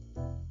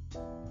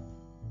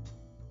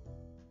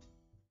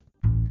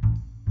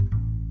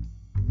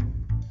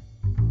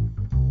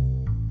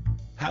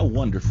 How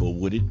wonderful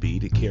would it be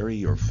to carry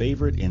your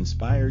favorite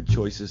Inspired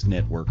Choices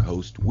Network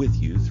host with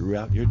you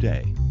throughout your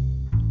day?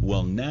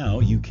 Well, now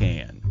you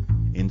can.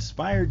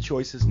 Inspired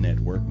Choices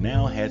Network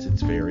now has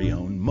its very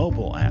own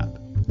mobile app.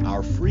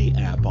 Our free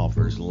app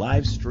offers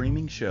live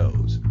streaming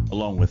shows,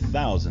 along with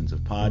thousands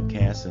of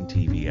podcasts and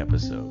TV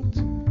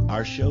episodes.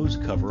 Our shows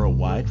cover a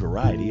wide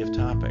variety of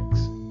topics.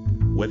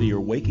 Whether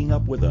you're waking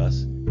up with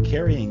us,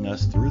 carrying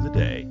us through the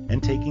day,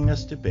 and taking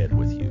us to bed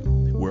with you,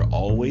 we're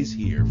always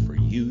here for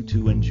you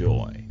to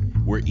enjoy.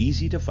 We're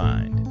easy to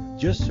find.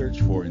 Just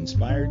search for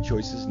Inspired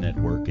Choices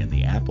Network in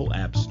the Apple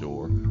App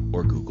Store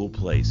or Google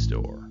Play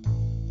Store.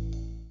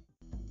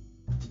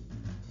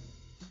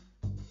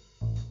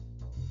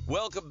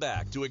 Welcome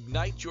back to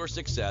Ignite Your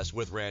Success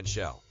with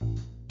Ranchelle.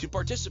 To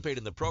participate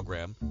in the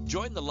program,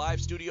 join the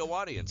live studio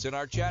audience in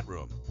our chat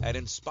room at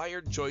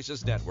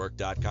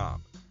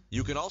InspiredChoicesNetwork.com.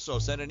 You can also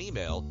send an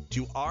email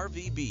to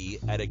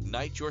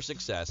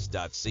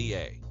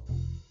rvb@igniteyoursuccess.ca.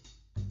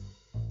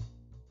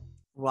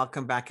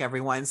 Welcome back,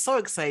 everyone. So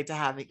excited to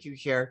have you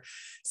here.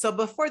 So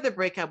before the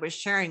break, I was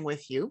sharing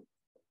with you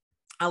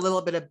a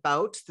little bit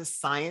about the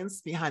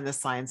science behind the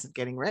science of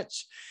getting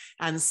rich.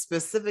 And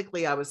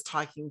specifically, I was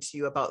talking to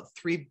you about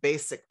 3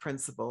 basic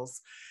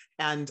principles,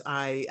 and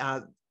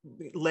I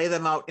lay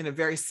them out in a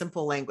very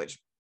simple language.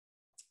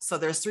 So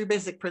there's 3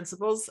 basic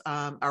principles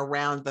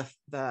around the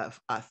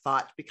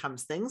thought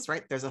becomes things,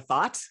 right? There's a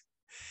thought.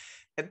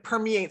 It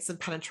permeates and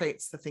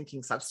penetrates the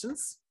thinking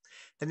substance.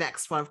 The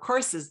next one, of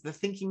course, is the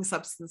thinking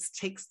substance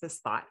takes this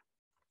thought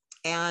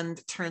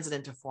and turns it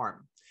into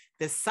form.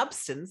 This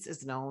substance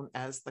is known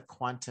as the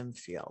quantum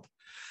field.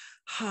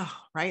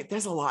 Right?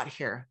 There's a lot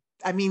here.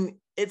 I mean,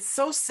 it's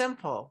so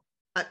simple.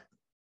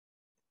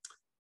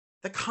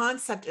 The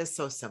concept is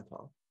so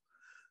simple.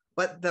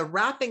 But the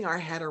wrapping our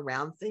head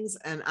around things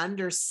and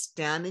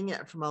understanding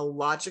it from a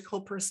logical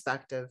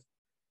perspective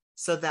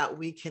so that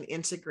we can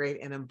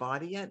integrate and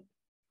embody it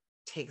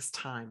takes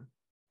time.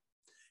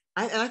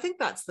 And I think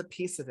that's the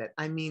piece of it.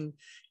 I mean,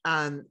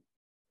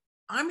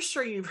 I'm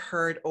sure you've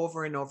heard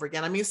over and over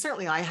again. I mean,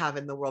 certainly I have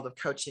in the world of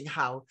coaching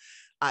how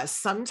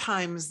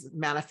sometimes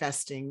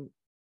manifesting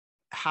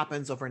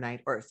happens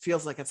overnight, or it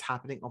feels like it's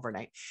happening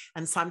overnight.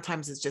 And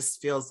sometimes it just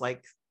feels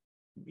like,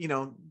 you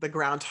know, the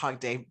Groundhog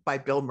Day by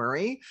Bill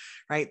Murray,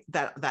 right?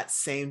 That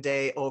same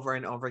day over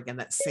and over again,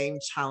 that same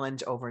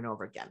challenge over and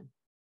over again.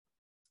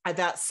 And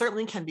that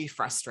certainly can be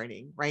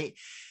frustrating, right?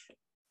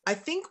 I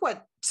think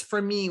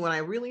for me, when I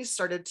really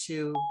started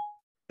to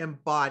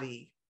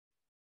embody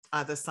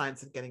the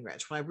science of getting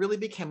rich, when I really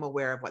became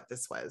aware of what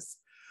this was,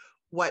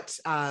 what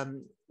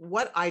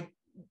I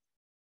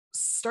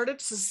started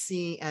to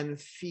see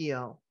and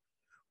feel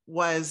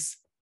was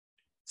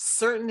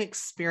certain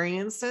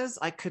experiences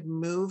I could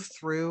move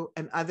through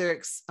and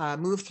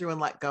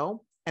let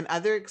go. And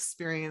other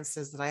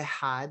experiences that I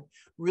had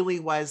really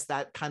was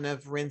that kind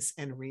of rinse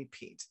and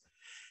repeat.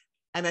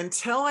 And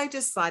until I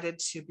decided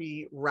to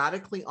be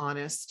radically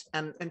honest,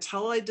 and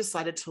until I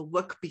decided to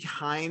look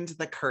behind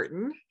the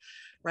curtain,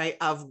 right,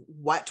 of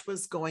what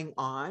was going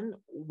on,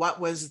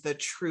 what was the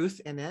truth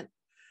in it,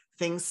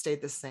 things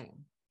stayed the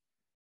same.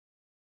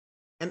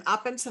 And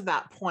up until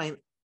that point,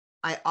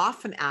 I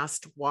often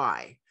asked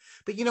why.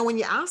 But you know, when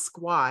you ask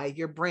why,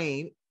 your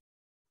brain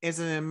is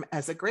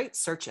as a great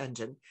search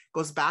engine,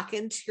 goes back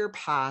into your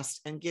past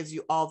and gives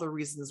you all the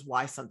reasons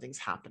why something's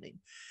happening.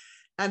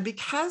 And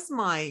because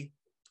my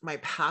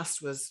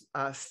past was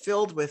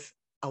filled with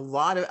a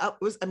lot of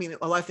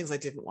things I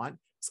didn't want.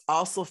 It's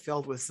also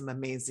filled with some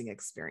amazing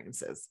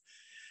experiences,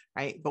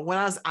 right? But when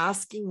I was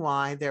asking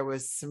why, there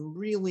was some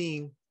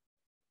really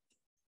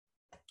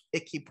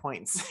icky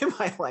points in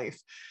my life.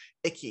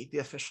 Icky, the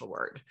official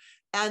word.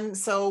 And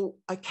so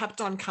I kept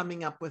on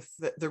coming up with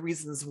the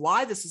reasons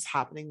why this is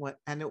happening.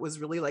 And it was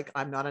really like,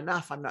 I'm not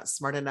enough. I'm not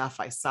smart enough.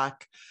 I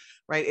suck,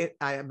 right?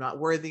 I am not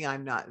worthy.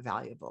 I'm not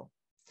valuable.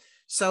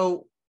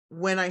 So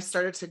when I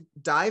started to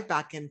dive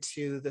back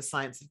into the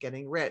science of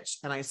getting rich,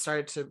 and I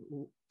started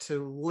to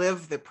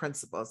live the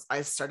principles,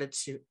 I started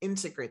to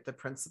integrate the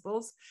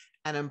principles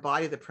and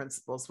embody the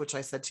principles, which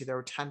I said to you, there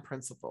were 10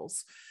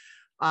 principles.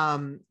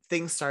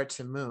 Things started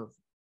to move.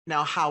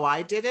 Now, how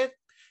I did it,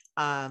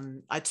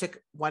 I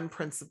took one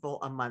principle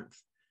a month.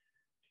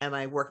 and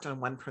I worked on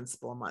one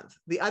principle a month.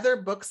 The other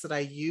books that I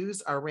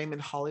use are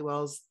Raymond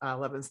Hollywell's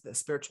 11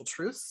 Spiritual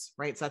Truths,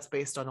 right? So that's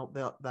based on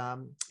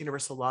the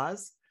universal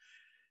laws.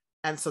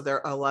 And so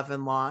there are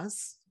 11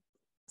 laws.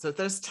 So if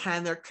there's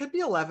 10, there could be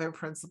 11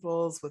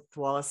 principles with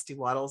Wallace D.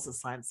 Wattles, The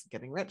Science of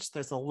Getting Rich.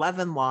 There's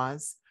 11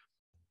 laws,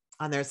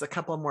 and there's a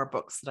couple more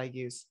books that I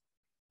use.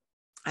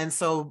 And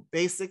so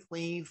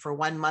basically for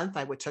 1 month,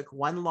 I would took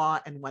one law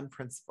and one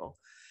principle.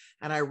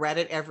 And I read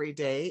it every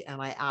day.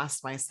 And I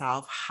asked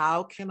myself,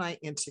 how can I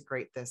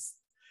integrate this?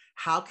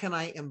 How can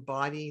I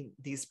embody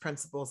these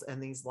principles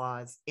and these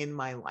laws in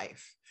my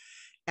life?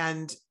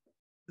 And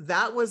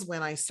that was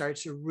when I started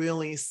to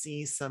really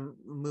see some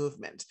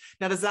movement.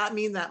 Now, does that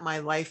mean that my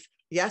life,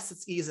 yes,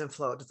 it's ease and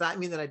flow? Does that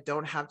mean that I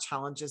don't have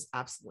challenges?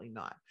 Absolutely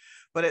not.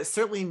 But it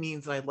certainly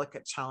means that I look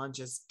at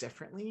challenges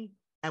differently.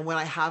 And when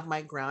I have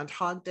my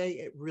Groundhog Day,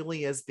 it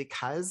really is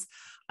because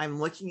I'm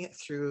looking at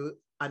through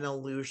an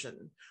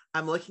illusion.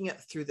 I'm looking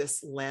at through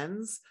this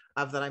lens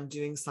of that I'm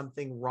doing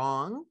something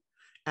wrong,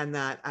 and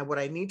that what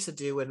I need to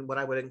do, and what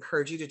I would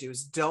encourage you to do,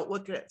 is don't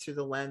look at it through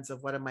the lens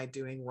of what am I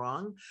doing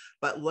wrong,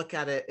 but look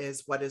at it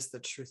as what is the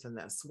truth in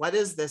this? What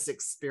is this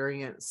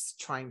experience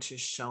trying to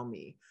show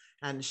me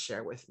and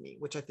share with me,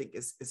 which I think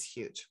is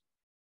huge.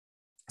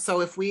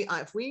 So if we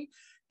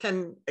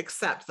can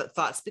accept that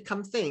thoughts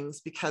become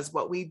things, because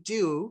what we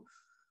do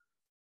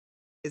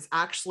is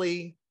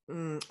actually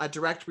a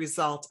direct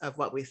result of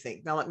what we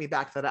think. Now, let me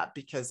back that up,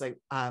 because I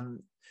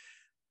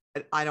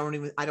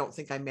don't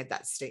think I made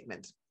that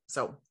statement.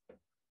 So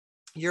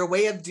your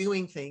way of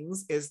doing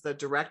things is the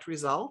direct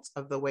result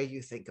of the way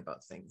you think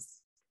about things.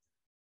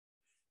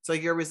 So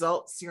your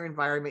results, your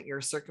environment, your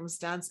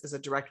circumstance is a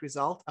direct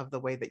result of the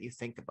way that you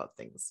think about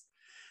things.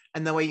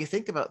 And the way you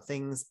think about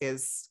things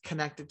is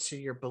connected to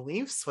your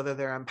beliefs, whether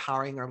they're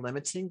empowering or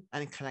limiting,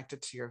 and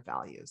connected to your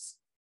values,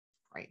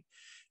 right?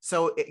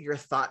 So your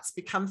thoughts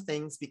become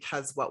things,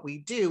 because what we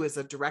do is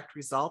a direct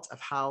result of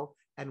how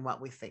and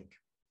what we think.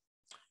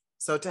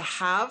 So to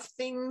have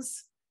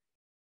things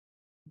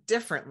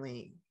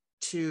differently,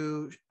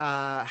 to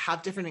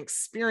have different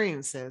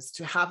experiences,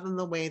 to have them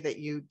the way that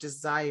you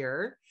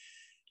desire,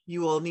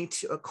 you will need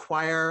to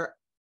acquire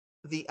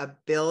the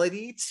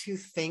ability to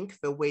think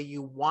the way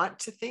you want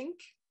to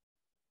think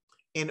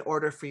in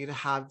order for you to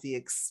have the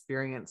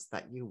experience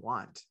that you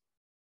want.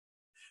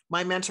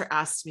 My mentor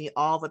asks me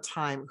all the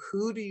time,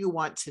 who do you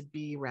want to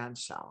be,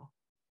 Ranchelle?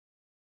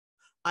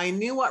 I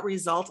knew what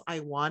result I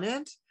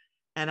wanted,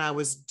 and I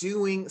was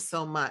doing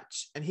so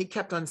much. And he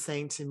kept on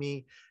saying to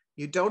me,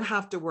 you don't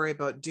have to worry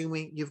about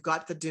doing, you've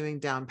got the doing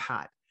down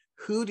pat.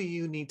 Who do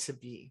you need to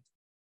be?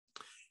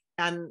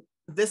 And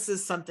this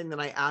is something that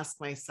I ask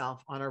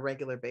myself on a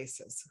regular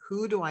basis.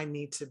 Who do I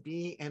need to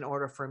be in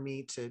order for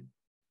me to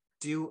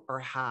do or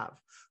have?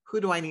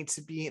 Who do I need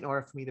to be in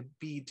order for me to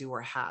be, do,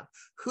 or have?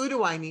 Who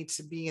do I need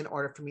to be in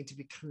order for me to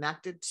be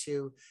connected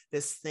to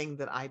this thing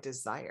that I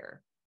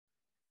desire,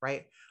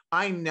 right?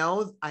 I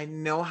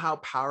know how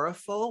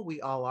powerful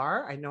we all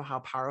are. I know how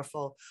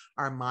powerful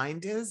our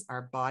mind is,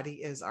 our body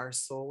is, our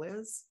soul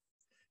is.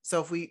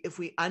 So if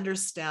we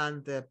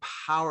understand the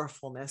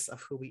powerfulness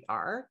of who we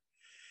are,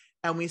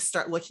 and we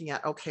start looking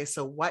at, okay,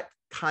 so what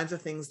kinds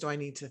of things do I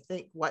need to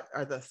think? What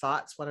are the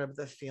thoughts? What are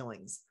the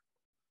feelings?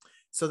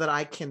 So that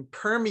I can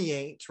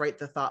permeate, right,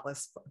 the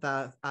thoughtless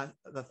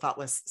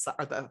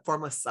or the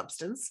formless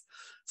substance.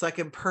 So I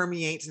can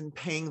permeate and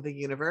ping the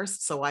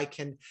universe. So I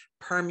can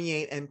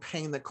permeate and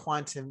ping the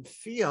quantum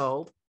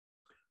field.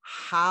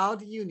 How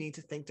do you need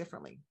to think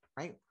differently,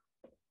 right?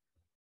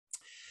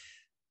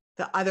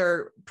 The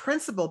other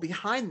principle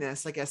behind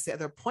this, I guess the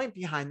other point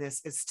behind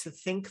this, is to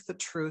think the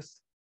truth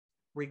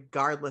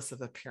regardless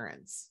of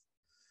appearance.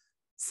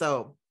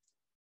 So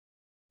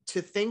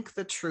to think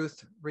the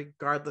truth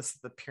regardless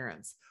of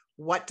appearance.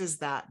 What does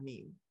that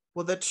mean?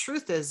 Well, the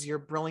truth is you're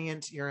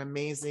brilliant, you're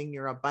amazing,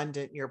 you're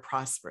abundant, you're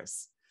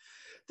prosperous.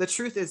 The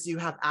truth is you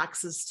have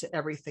access to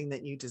everything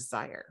that you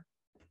desire.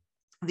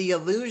 The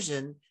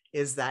illusion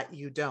is that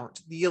you don't.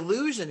 The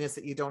illusion is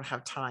that you don't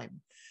have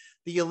time.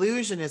 The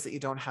illusion is that you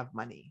don't have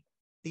money.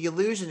 The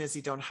illusion is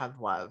you don't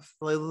have love.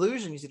 The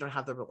illusion is you don't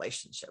have the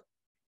relationship.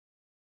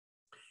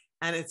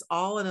 And it's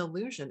all an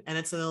illusion. And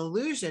it's an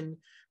illusion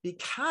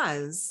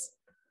because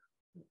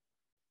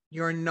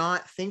you're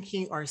not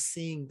thinking or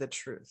seeing the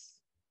truth,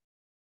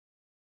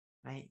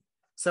 right?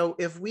 So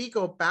if we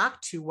go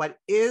back to what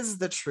is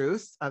the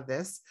truth of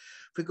this,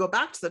 if we go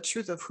back to the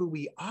truth of who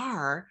we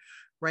are,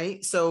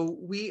 right? So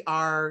we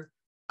are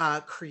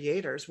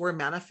creators, we're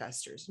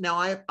manifestors. Now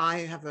I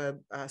have a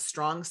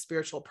strong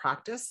spiritual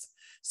practice.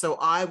 So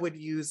I would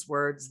use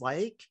words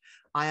like,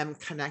 I am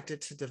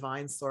connected to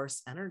divine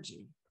source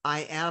energy.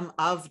 I am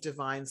of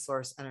divine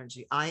source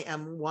energy. I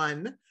am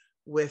one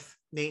with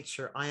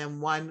nature. I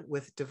am one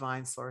with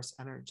divine source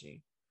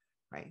energy,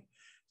 right?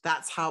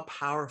 That's how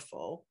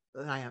powerful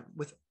I am.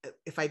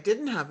 If I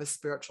didn't have a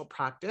spiritual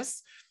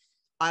practice,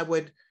 I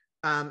would,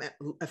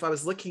 if I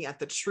was looking at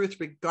the truth,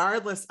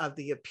 regardless of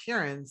the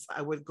appearance,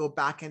 I would go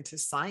back into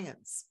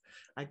science.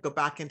 I'd go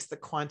back into the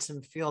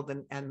quantum field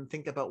and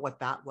think about what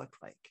that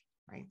looked like,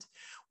 right?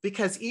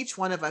 Because each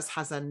one of us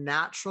has a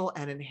natural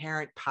and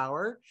inherent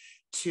power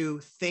to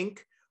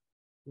think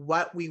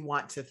what we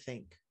want to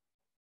think.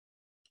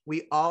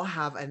 We all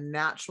have a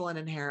natural and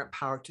inherent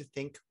power to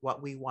think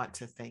what we want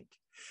to think.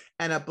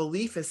 And a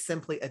belief is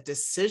simply a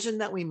decision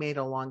that we made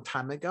a long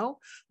time ago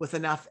with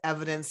enough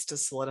evidence to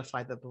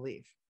solidify the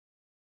belief.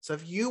 So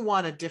if you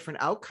want a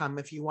different outcome,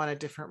 if you want a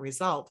different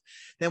result,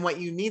 then what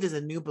you need is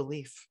a new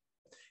belief,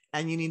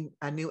 and you need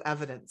a new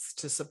evidence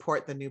to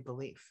support the new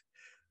belief.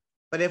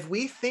 But if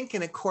we think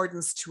in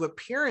accordance to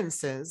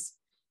appearances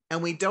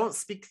and we don't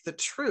speak the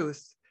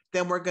truth,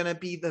 then we're going to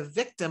be the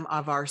victim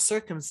of our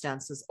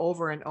circumstances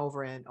over and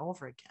over and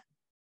over again,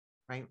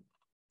 right?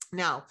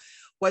 Now,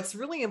 what's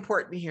really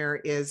important here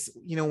is,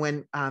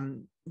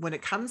 when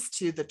it comes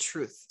to the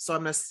truth. So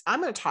I'm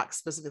going to talk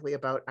specifically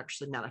about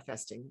actually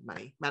manifesting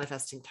money,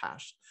 manifesting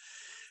cash,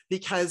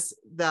 because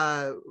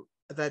the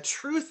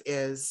truth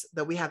is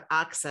that we have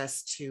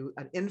access to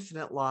an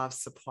infinite law of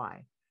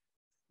supply.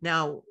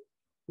 Now,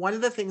 one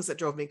of the things that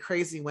drove me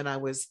crazy when I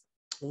was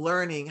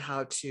learning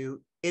how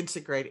to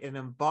integrate and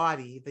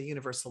embody the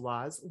universal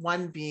laws,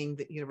 one being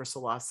the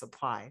universal law of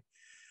supply,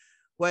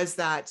 was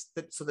that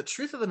so the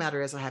truth of the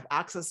matter is I have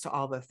access to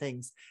all the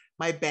things.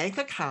 My bank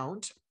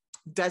account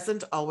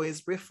doesn't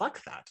always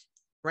reflect that,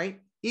 right?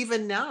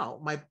 Even now,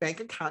 my bank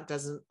account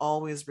doesn't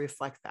always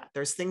reflect that.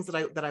 There's things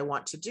that I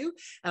want to do,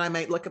 and I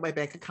might look at my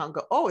bank account and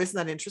go, oh, isn't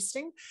that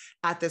interesting?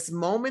 At this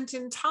moment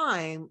in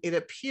time, it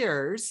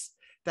appears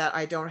that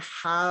I don't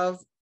have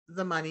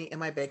the money in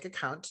my bank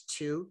account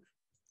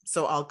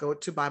so I'll go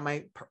to buy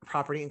my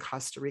property in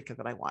Costa Rica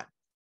that I want,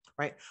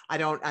 right? I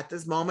don't, at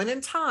this moment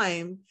in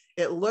time,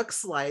 it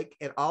looks like,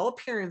 in all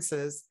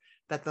appearances,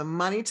 that the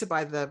money to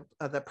buy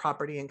the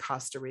property in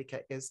Costa Rica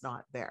is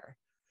not there.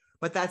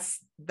 But that's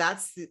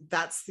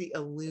the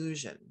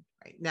illusion,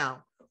 right?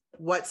 Now,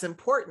 what's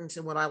important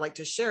and what I like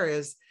to share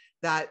is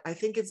that I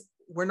think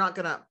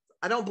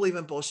I don't believe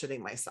in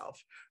bullshitting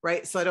myself,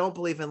 right? So I don't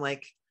believe in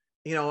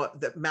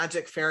the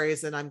magic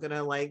fairies and I'm going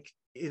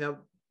to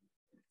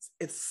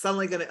it's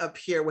suddenly going to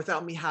appear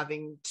without me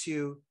having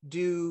to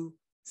do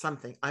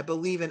something. I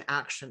believe in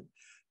action,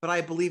 but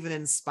I believe in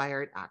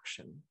inspired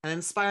action. And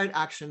inspired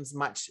action is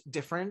much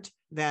different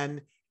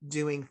than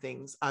doing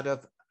things out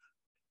of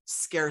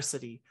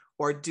scarcity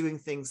or doing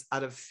things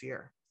out of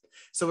fear.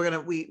 So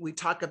we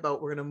talk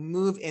about, we're going to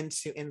move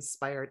into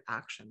inspired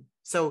action.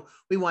 So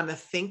we want to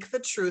think the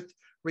truth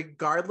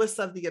regardless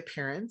of the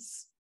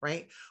appearance,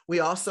 right? We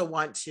also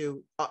want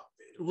to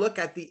look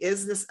at the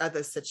isness of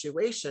the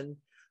situation,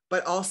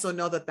 but also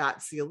know that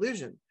that's the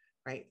illusion,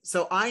 right?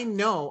 So I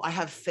know, I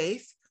have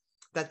faith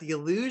that the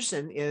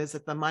illusion is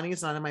that the money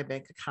is not in my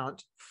bank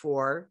account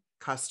for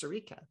Costa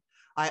Rica.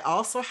 I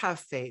also have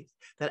faith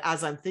that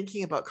as I'm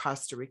thinking about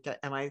Costa Rica,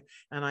 and I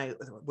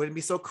wouldn't it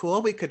be so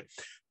cool? We could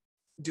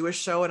do a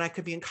show and I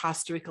could be in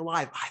Costa Rica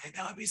live. I think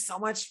that would be so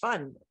much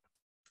fun.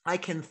 I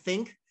can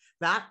think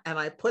that, and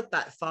I put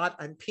that thought,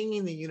 I'm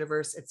pinging the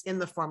universe. It's in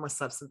the form of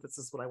substance. This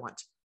is what I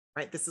want,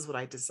 right? This is what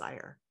I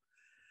desire.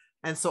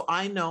 And so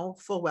I know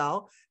full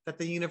well that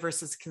the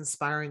universe is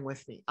conspiring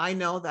with me. I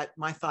know that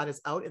my thought is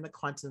out in the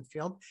quantum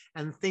field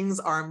and things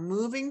are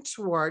moving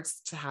towards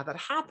to have that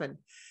happen.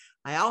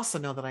 I also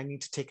know that I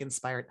need to take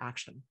inspired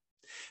action.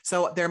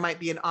 So there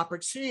might be an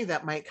opportunity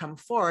that might come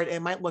forward.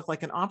 It might look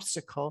like an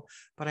obstacle,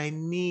 but I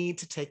need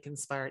to take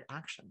inspired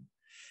action.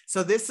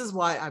 So this is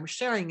why I'm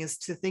sharing, is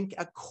to think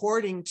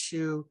according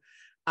to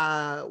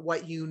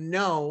what you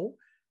know,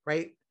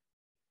 right?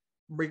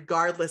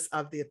 Regardless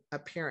of the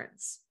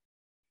appearance.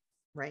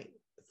 Right?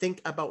 Think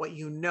about what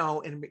you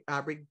know, and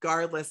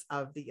regardless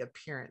of the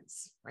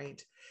appearance,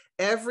 right?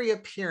 Every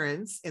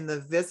appearance in the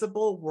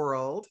visible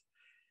world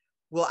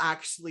will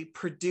actually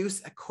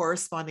produce a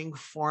corresponding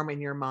form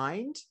in your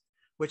mind,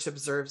 which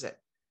observes it.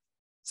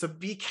 So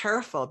be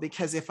careful,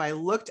 because if I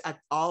looked at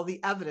all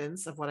the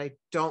evidence of what I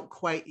don't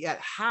quite yet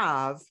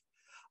have,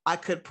 I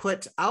could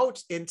put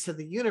out into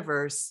the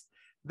universe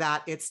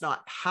that it's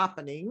not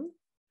happening,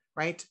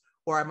 right?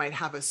 Or I might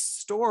have a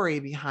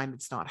story behind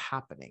it's not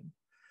happening.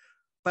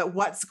 But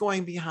what's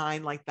going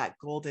behind, like that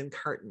golden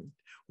curtain?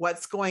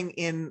 What's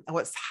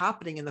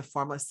happening in the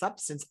formless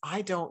substance?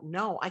 I don't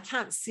know. I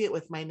can't see it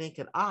with my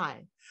naked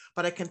eye,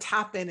 but I can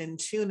tap in and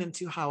tune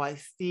into how I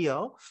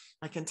feel.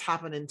 I can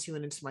tap in and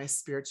tune into my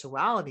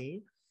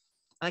spirituality.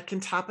 I can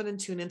tap in and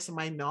tune into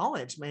my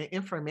knowledge, my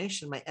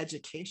information, my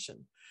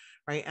education,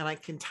 right? And I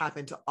can tap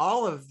into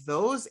all of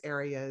those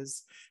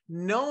areas,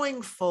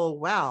 knowing full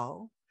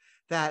well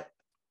that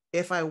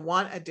if I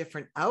want a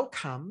different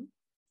outcome,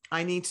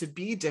 I need to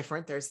be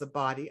different. There's the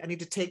body. I need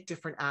to take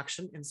different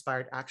action,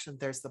 inspired action.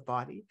 There's the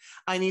body.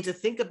 I need to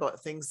think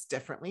about things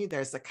differently.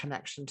 There's the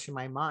connection to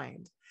my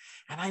mind.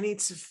 And I need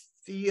to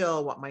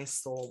feel what my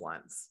soul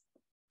wants.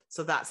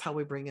 So that's how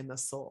we bring in the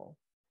soul,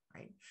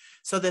 right?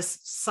 So this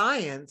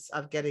science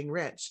of getting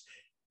rich,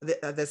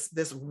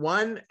 this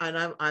one,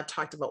 and I've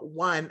talked about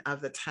one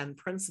of the 10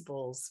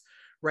 principles,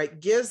 right,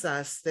 gives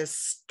us this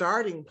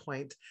starting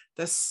point,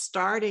 the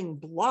starting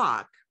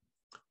block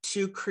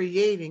to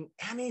creating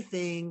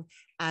anything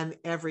and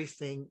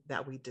everything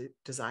that we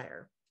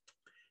desire.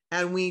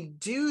 And we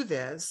do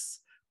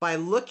this by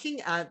looking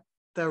at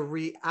the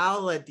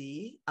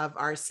reality of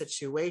our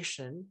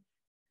situation,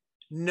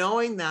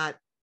 knowing that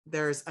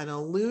there's an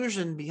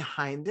illusion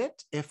behind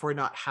it if we're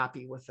not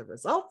happy with the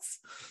results,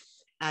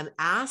 and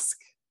ask,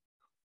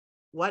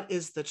 what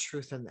is the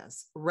truth in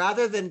this?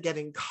 Rather than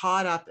getting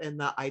caught up in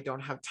the, I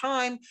don't have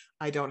time,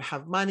 I don't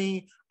have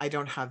money, I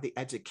don't have the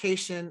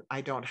education,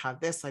 I don't have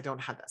this, I don't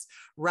have this.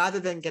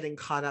 Rather than getting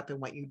caught up in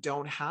what you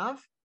don't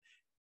have,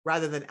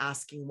 rather than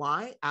asking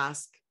why,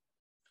 ask,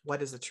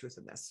 what is the truth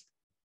in this?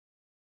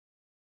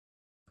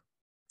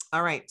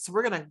 All right, so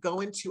we're going to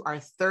go into our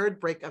third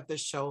break of the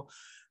show.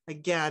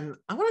 Again,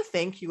 I want to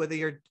thank you, whether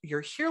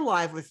you're here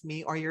live with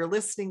me or you're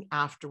listening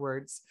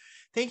afterwards.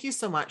 Thank you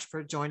so much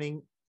for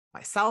joining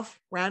myself,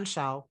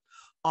 Ranchelle,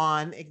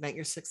 on Ignite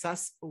Your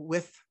Success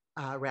with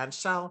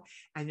Ranchelle,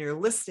 and you're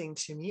listening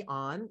to me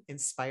on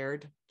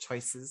Inspired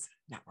Choices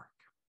Network.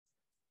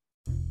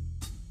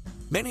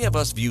 Many of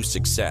us view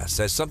success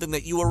as something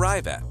that you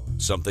arrive at,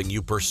 something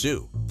you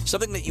pursue,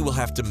 something that you will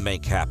have to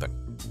make happen.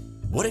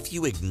 What if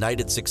you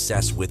ignited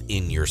success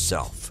within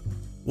yourself?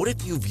 What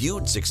if you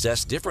viewed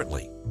success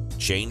differently,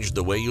 changed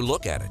the way you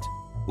look at it?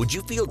 Would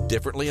you feel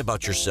differently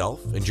about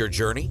yourself and your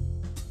journey?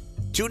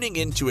 Tuning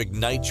in to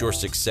Ignite Your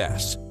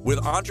Success with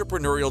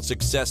Entrepreneurial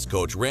Success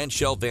Coach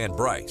Ranchelle Van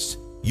Bryce,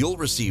 you'll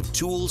receive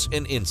tools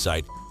and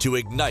insight to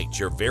ignite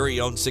your very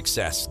own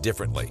success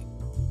differently.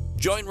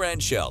 Join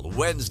Ranchelle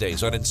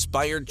Wednesdays on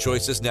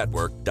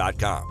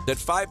InspiredChoicesNetwork.com at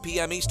 5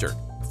 p.m. Eastern,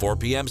 4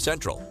 p.m.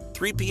 Central,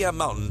 3 p.m.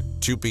 Mountain,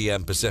 2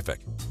 p.m.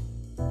 Pacific.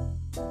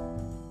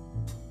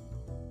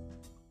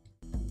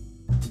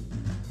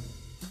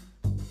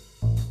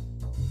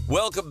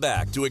 Welcome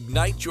back to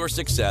Ignite Your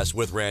Success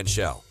with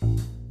Ranchelle.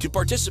 To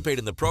participate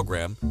in the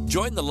program,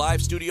 join the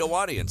live studio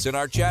audience in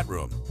our chat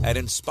room at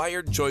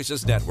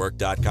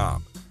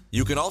InspiredChoicesNetwork.com.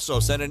 You can also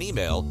send an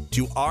email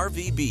to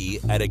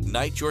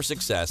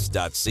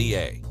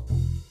rvb@igniteyoursuccess.ca.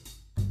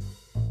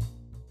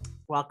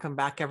 Welcome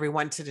back,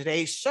 everyone, to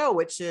today's show,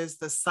 which is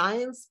the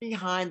science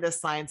behind the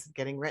science of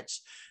getting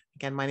rich.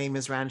 Again, my name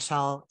is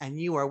Ranchelle, and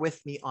you are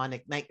with me on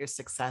Ignite Your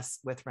Success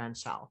with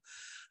Ranchelle.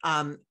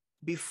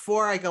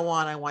 Before I go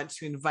on, I want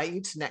to invite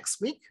you to next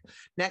week.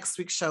 Next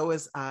week's show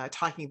is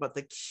talking about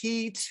the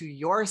key to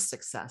your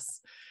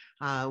success.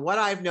 What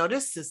I've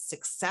noticed is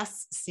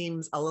success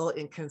seems a little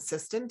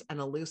inconsistent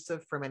and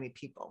elusive for many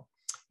people.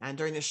 And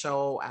during the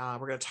show,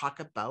 we're going to talk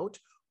about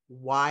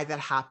why that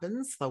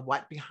happens, the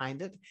what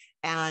behind it,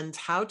 and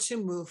how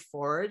to move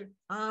forward.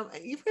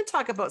 Even going to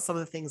talk about some of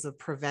the things of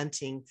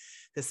preventing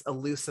this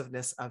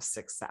elusiveness of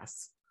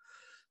success.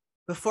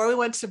 Before we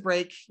went to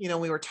break,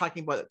 we were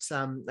talking about,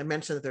 I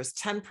mentioned that there's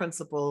 10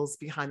 principles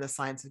behind the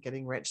science of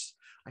getting rich.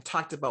 I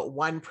talked about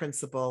one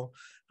principle,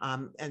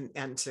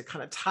 and to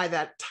kind of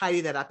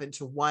tidy that up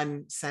into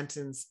one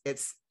sentence,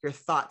 it's your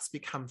thoughts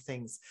become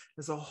things.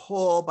 There's a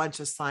whole bunch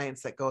of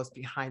science that goes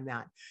behind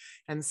that.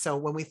 And so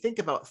when we think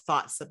about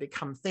thoughts that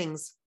become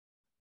things,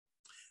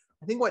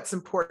 I think what's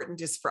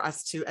important is for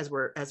us to, as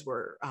we're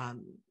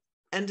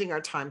ending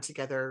our time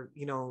together,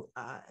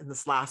 in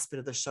this last part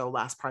of the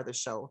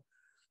show,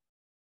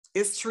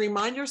 is to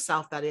remind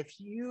yourself that if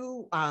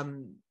you,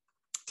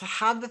 to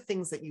have the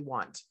things that you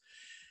want,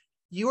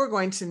 you are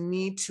going to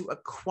need to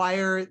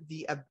acquire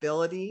the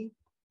ability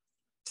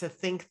to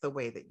think the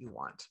way that you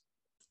want.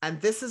 And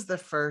this is the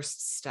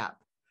first step,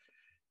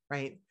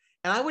 right?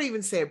 And I would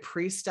even say a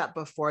pre-step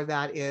before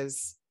that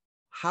is,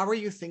 how are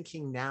you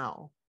thinking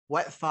now?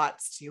 What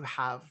thoughts do you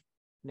have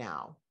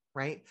now,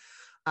 right?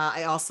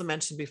 I also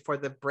mentioned before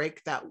the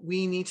break that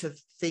we need to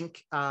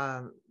think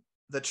the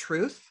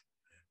truth,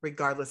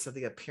 regardless of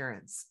the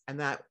appearance, and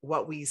that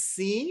what we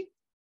see,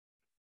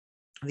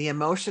 the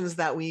emotions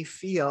that we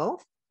feel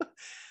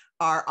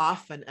are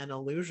often an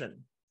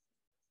illusion.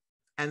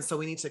 And so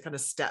we need to kind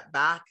of step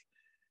back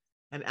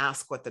and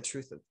ask what the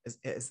truth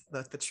is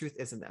what the truth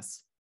is in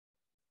this.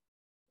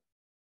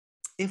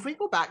 If we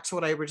go back to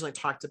what I originally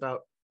talked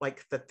about,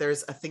 like that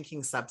there's a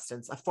thinking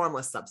substance, a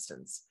formless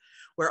substance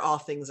where all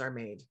things are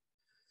made.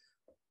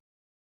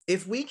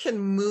 If we can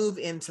move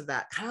into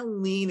that, kind of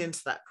lean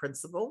into that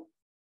principle,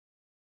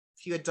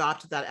 if you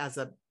adopted that as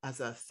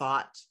a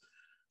thought,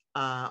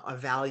 a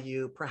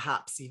value,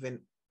 perhaps even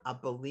a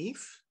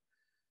belief,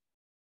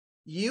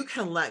 you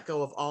can let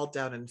go of all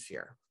doubt and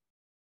fear,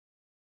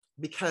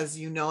 because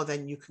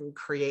then you can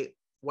create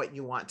what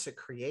you want to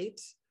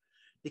create,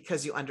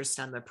 because you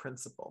understand the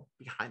principle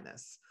behind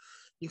this.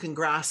 You can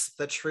grasp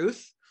the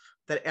truth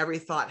that every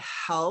thought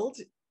held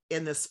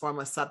in this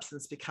formless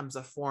substance becomes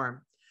a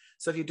form.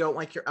 So if you don't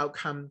like your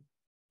outcome,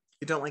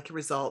 you don't like your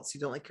results,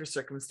 you don't like your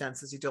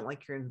circumstances, you don't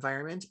like your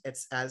environment,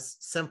 it's as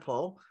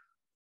simple,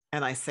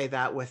 and I say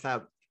that with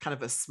a kind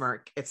of a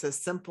smirk, it's as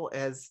simple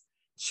as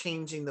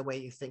changing the way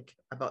you think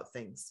about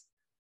things.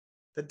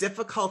 The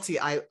difficulty,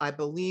 I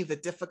believe the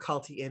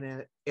difficulty in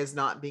it is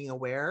not being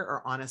aware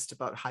or honest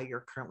about how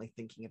you're currently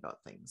thinking about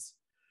things.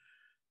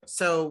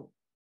 So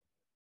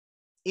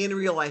in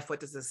real life, what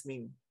does this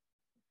mean?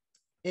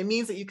 It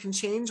means that you can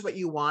change what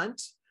you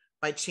want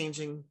by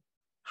changing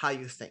how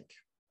you think.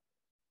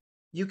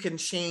 You can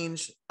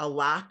change a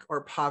lack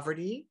or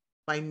poverty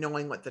by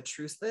knowing what the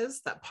truth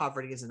is, that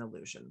poverty is an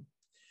illusion.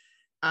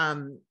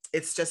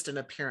 It's just an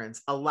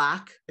appearance. A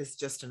lack is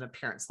just an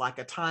appearance. Lack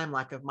of time,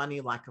 lack of money,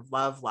 lack of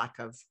love, lack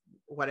of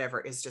whatever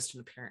is just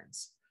an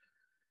appearance.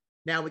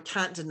 Now, we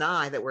can't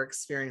deny that we're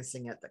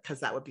experiencing it,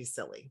 because that would be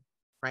silly,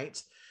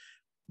 right?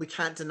 We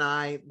can't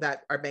deny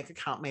that our bank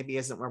account maybe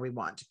isn't where we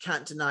want. You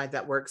can't deny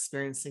that we're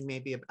experiencing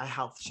maybe a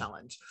health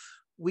challenge.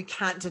 We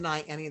can't deny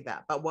any of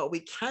that. But what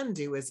we can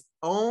do is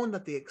own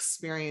that the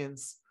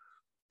experience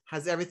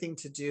has everything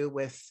to do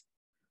with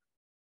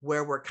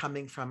where we're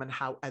coming from and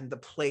how, and the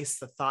place,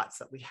 the thoughts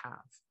that we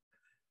have,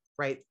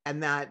 right?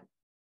 And that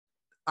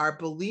our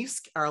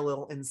beliefs are a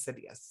little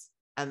insidious.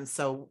 And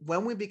so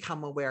when we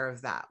become aware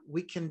of that,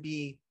 we can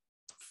be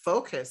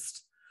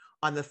focused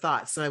on the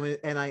thoughts. So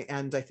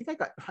I think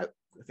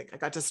I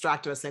got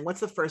distracted. I was saying, what's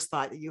the first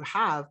thought that you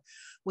have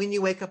when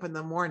you wake up in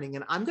the morning?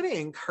 And I'm going to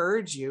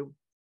encourage you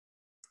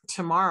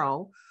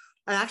tomorrow,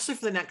 and actually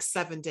for the next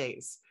 7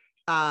 days,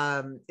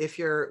 if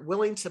you're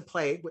willing to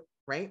play,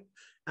 right?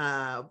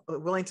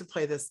 Willing to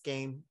play this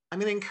game, I'm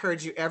going to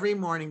encourage you every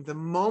morning, the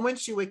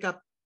moment you wake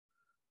up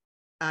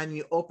and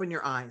you open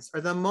your eyes, or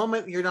the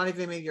moment you're not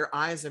even, maybe your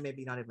eyes are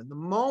maybe not even, the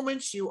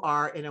moment you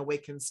are in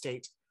awakened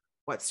state,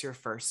 what's your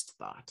first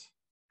thought,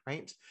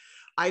 right?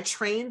 I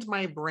trained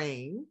my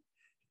brain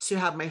to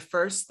have my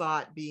first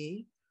thought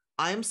be,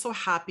 I'm so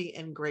happy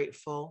and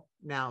grateful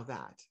now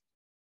that.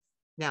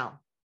 Now,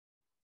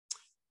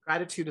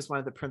 gratitude is one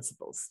of the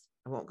principles.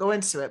 I won't go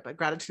into it, but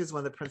gratitude is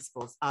one of the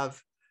principles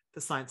of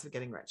the science of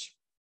getting rich.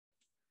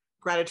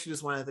 Gratitude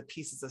is one of the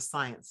pieces of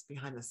science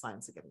behind the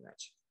science of getting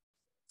rich.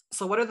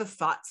 So what are the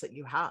thoughts that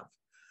you have?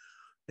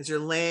 As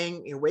you're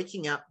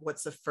waking up,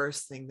 what's the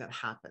first thing that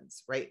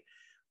happens, right?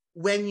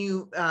 When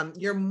you,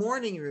 your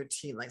morning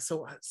routine, like,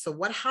 so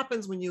what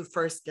happens when you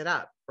first get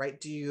up, right?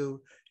 Do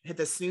you hit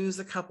the snooze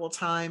a couple of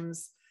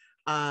times?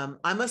 I'm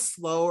a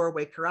slower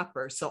waker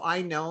upper. So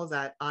I know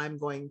that I'm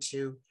going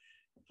to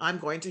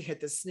hit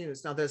the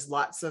snooze. Now there's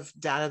lots of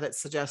data that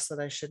suggests that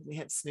I shouldn't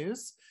hit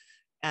snooze.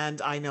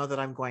 And I know that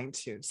I'm going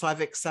to. So I've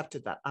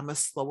accepted that. I'm a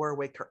slower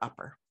waker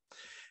upper.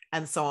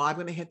 And so I'm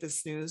going to hit the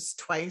snooze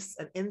twice.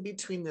 And in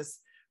between this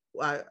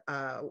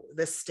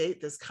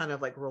state, this kind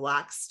of like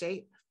relaxed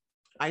state,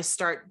 I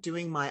start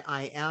doing my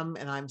I am,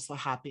 and I'm so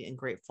happy and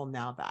grateful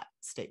now that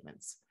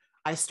statements.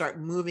 I start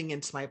moving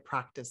into my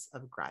practice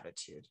of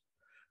gratitude,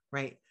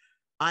 right?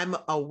 I'm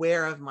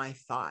aware of my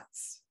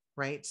thoughts,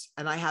 right?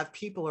 And I have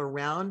people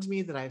around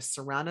me that I've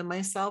surrounded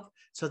myself,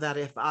 so that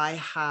if I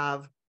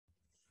have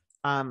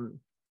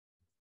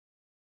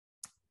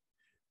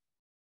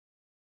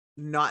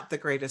not the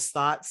greatest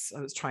thoughts,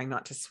 I was trying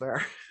not to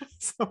swear,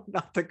 so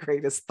not the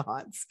greatest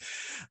thoughts.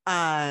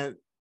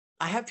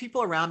 I have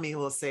people around me who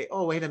will say,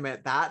 oh, wait a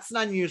minute, that's an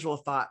unusual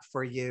thought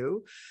for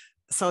you,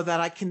 so that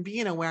I can be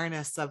in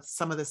awareness of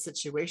some of the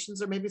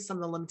situations, or maybe some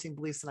of the limiting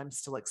beliefs that I'm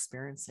still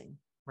experiencing,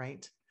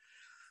 right?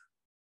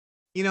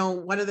 You know,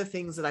 one of the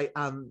things that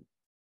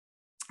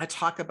I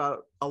talk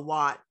about a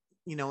lot,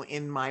 you know,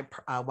 in my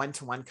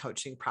one-to-one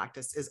coaching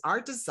practice is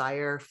our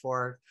desire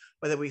for,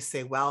 whether we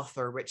say wealth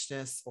or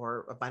richness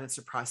or abundance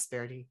or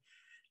prosperity,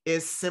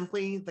 is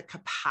simply the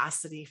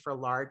capacity for a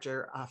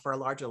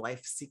larger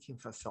life seeking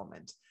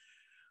fulfillment.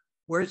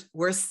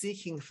 We're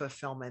seeking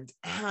fulfillment.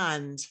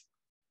 And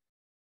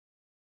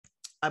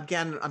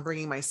again, I'm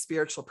bringing my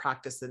spiritual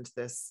practice into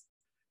this,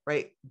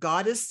 right?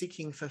 God is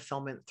seeking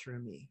fulfillment through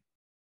me.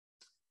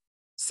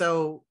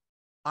 So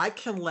I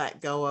can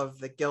let go of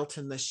the guilt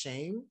and the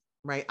shame,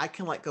 right? I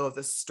can let go of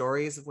the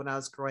stories of when I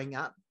was growing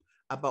up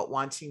about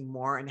wanting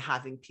more and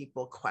having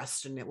people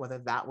question it, whether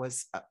that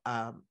was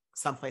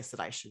someplace that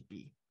I should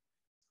be,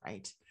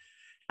 right?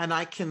 And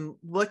I can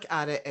look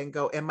at it and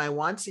go, am I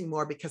wanting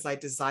more because I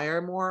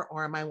desire more,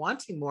 or am I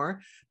wanting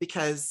more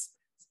because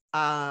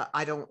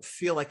I don't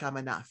feel like I'm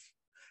enough?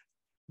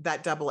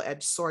 That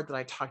double-edged sword that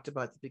I talked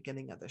about at the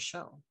beginning of the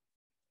show.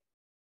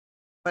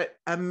 But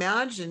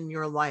imagine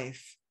your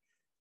life,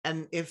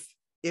 and if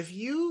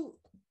you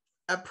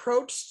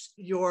approached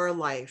your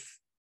life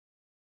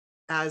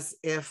as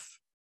if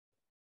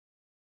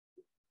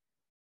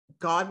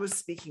God was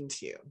speaking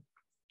to you,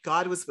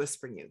 God was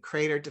whispering you,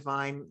 creator,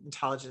 divine,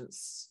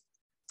 intelligence,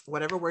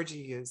 whatever word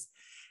you use,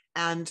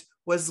 and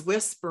was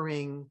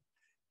whispering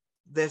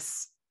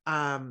this,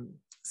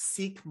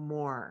 seek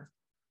more,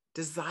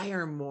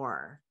 desire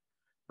more,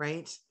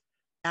 right?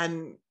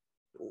 And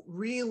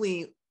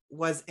really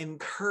was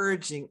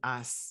encouraging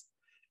us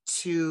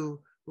to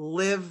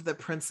live the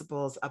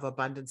principles of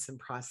abundance and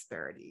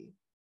prosperity.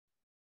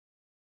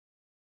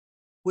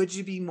 Would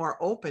you be more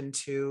open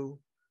to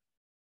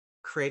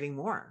creating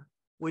more?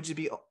 Would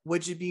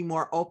you be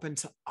more open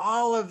to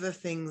all of the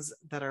things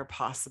that are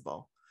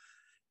possible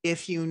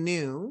if you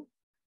knew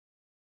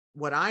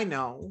what I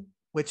know,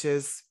 which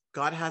is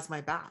God has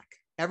my back?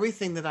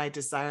 Everything that I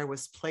desire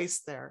was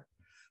placed there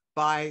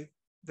by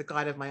the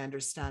God of my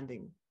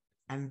understanding,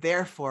 and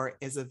therefore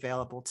is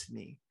available to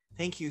me.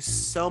 Thank you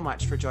so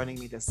much for joining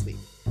me this week.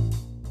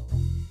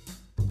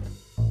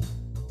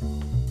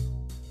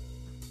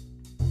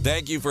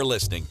 Thank you for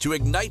listening to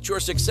Ignite Your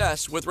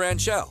Success with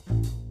Ranchelle.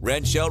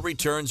 Ranchelle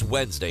returns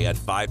Wednesday at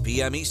 5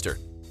 p.m. Eastern,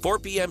 4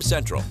 p.m.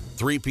 Central,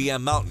 3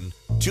 p.m. Mountain,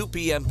 2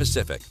 p.m.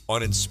 Pacific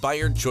on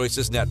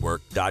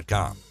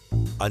InspiredChoicesNetwork.com.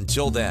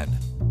 Until then,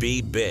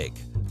 be big,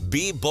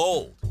 be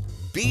bold,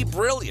 be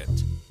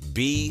brilliant,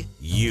 be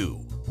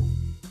you.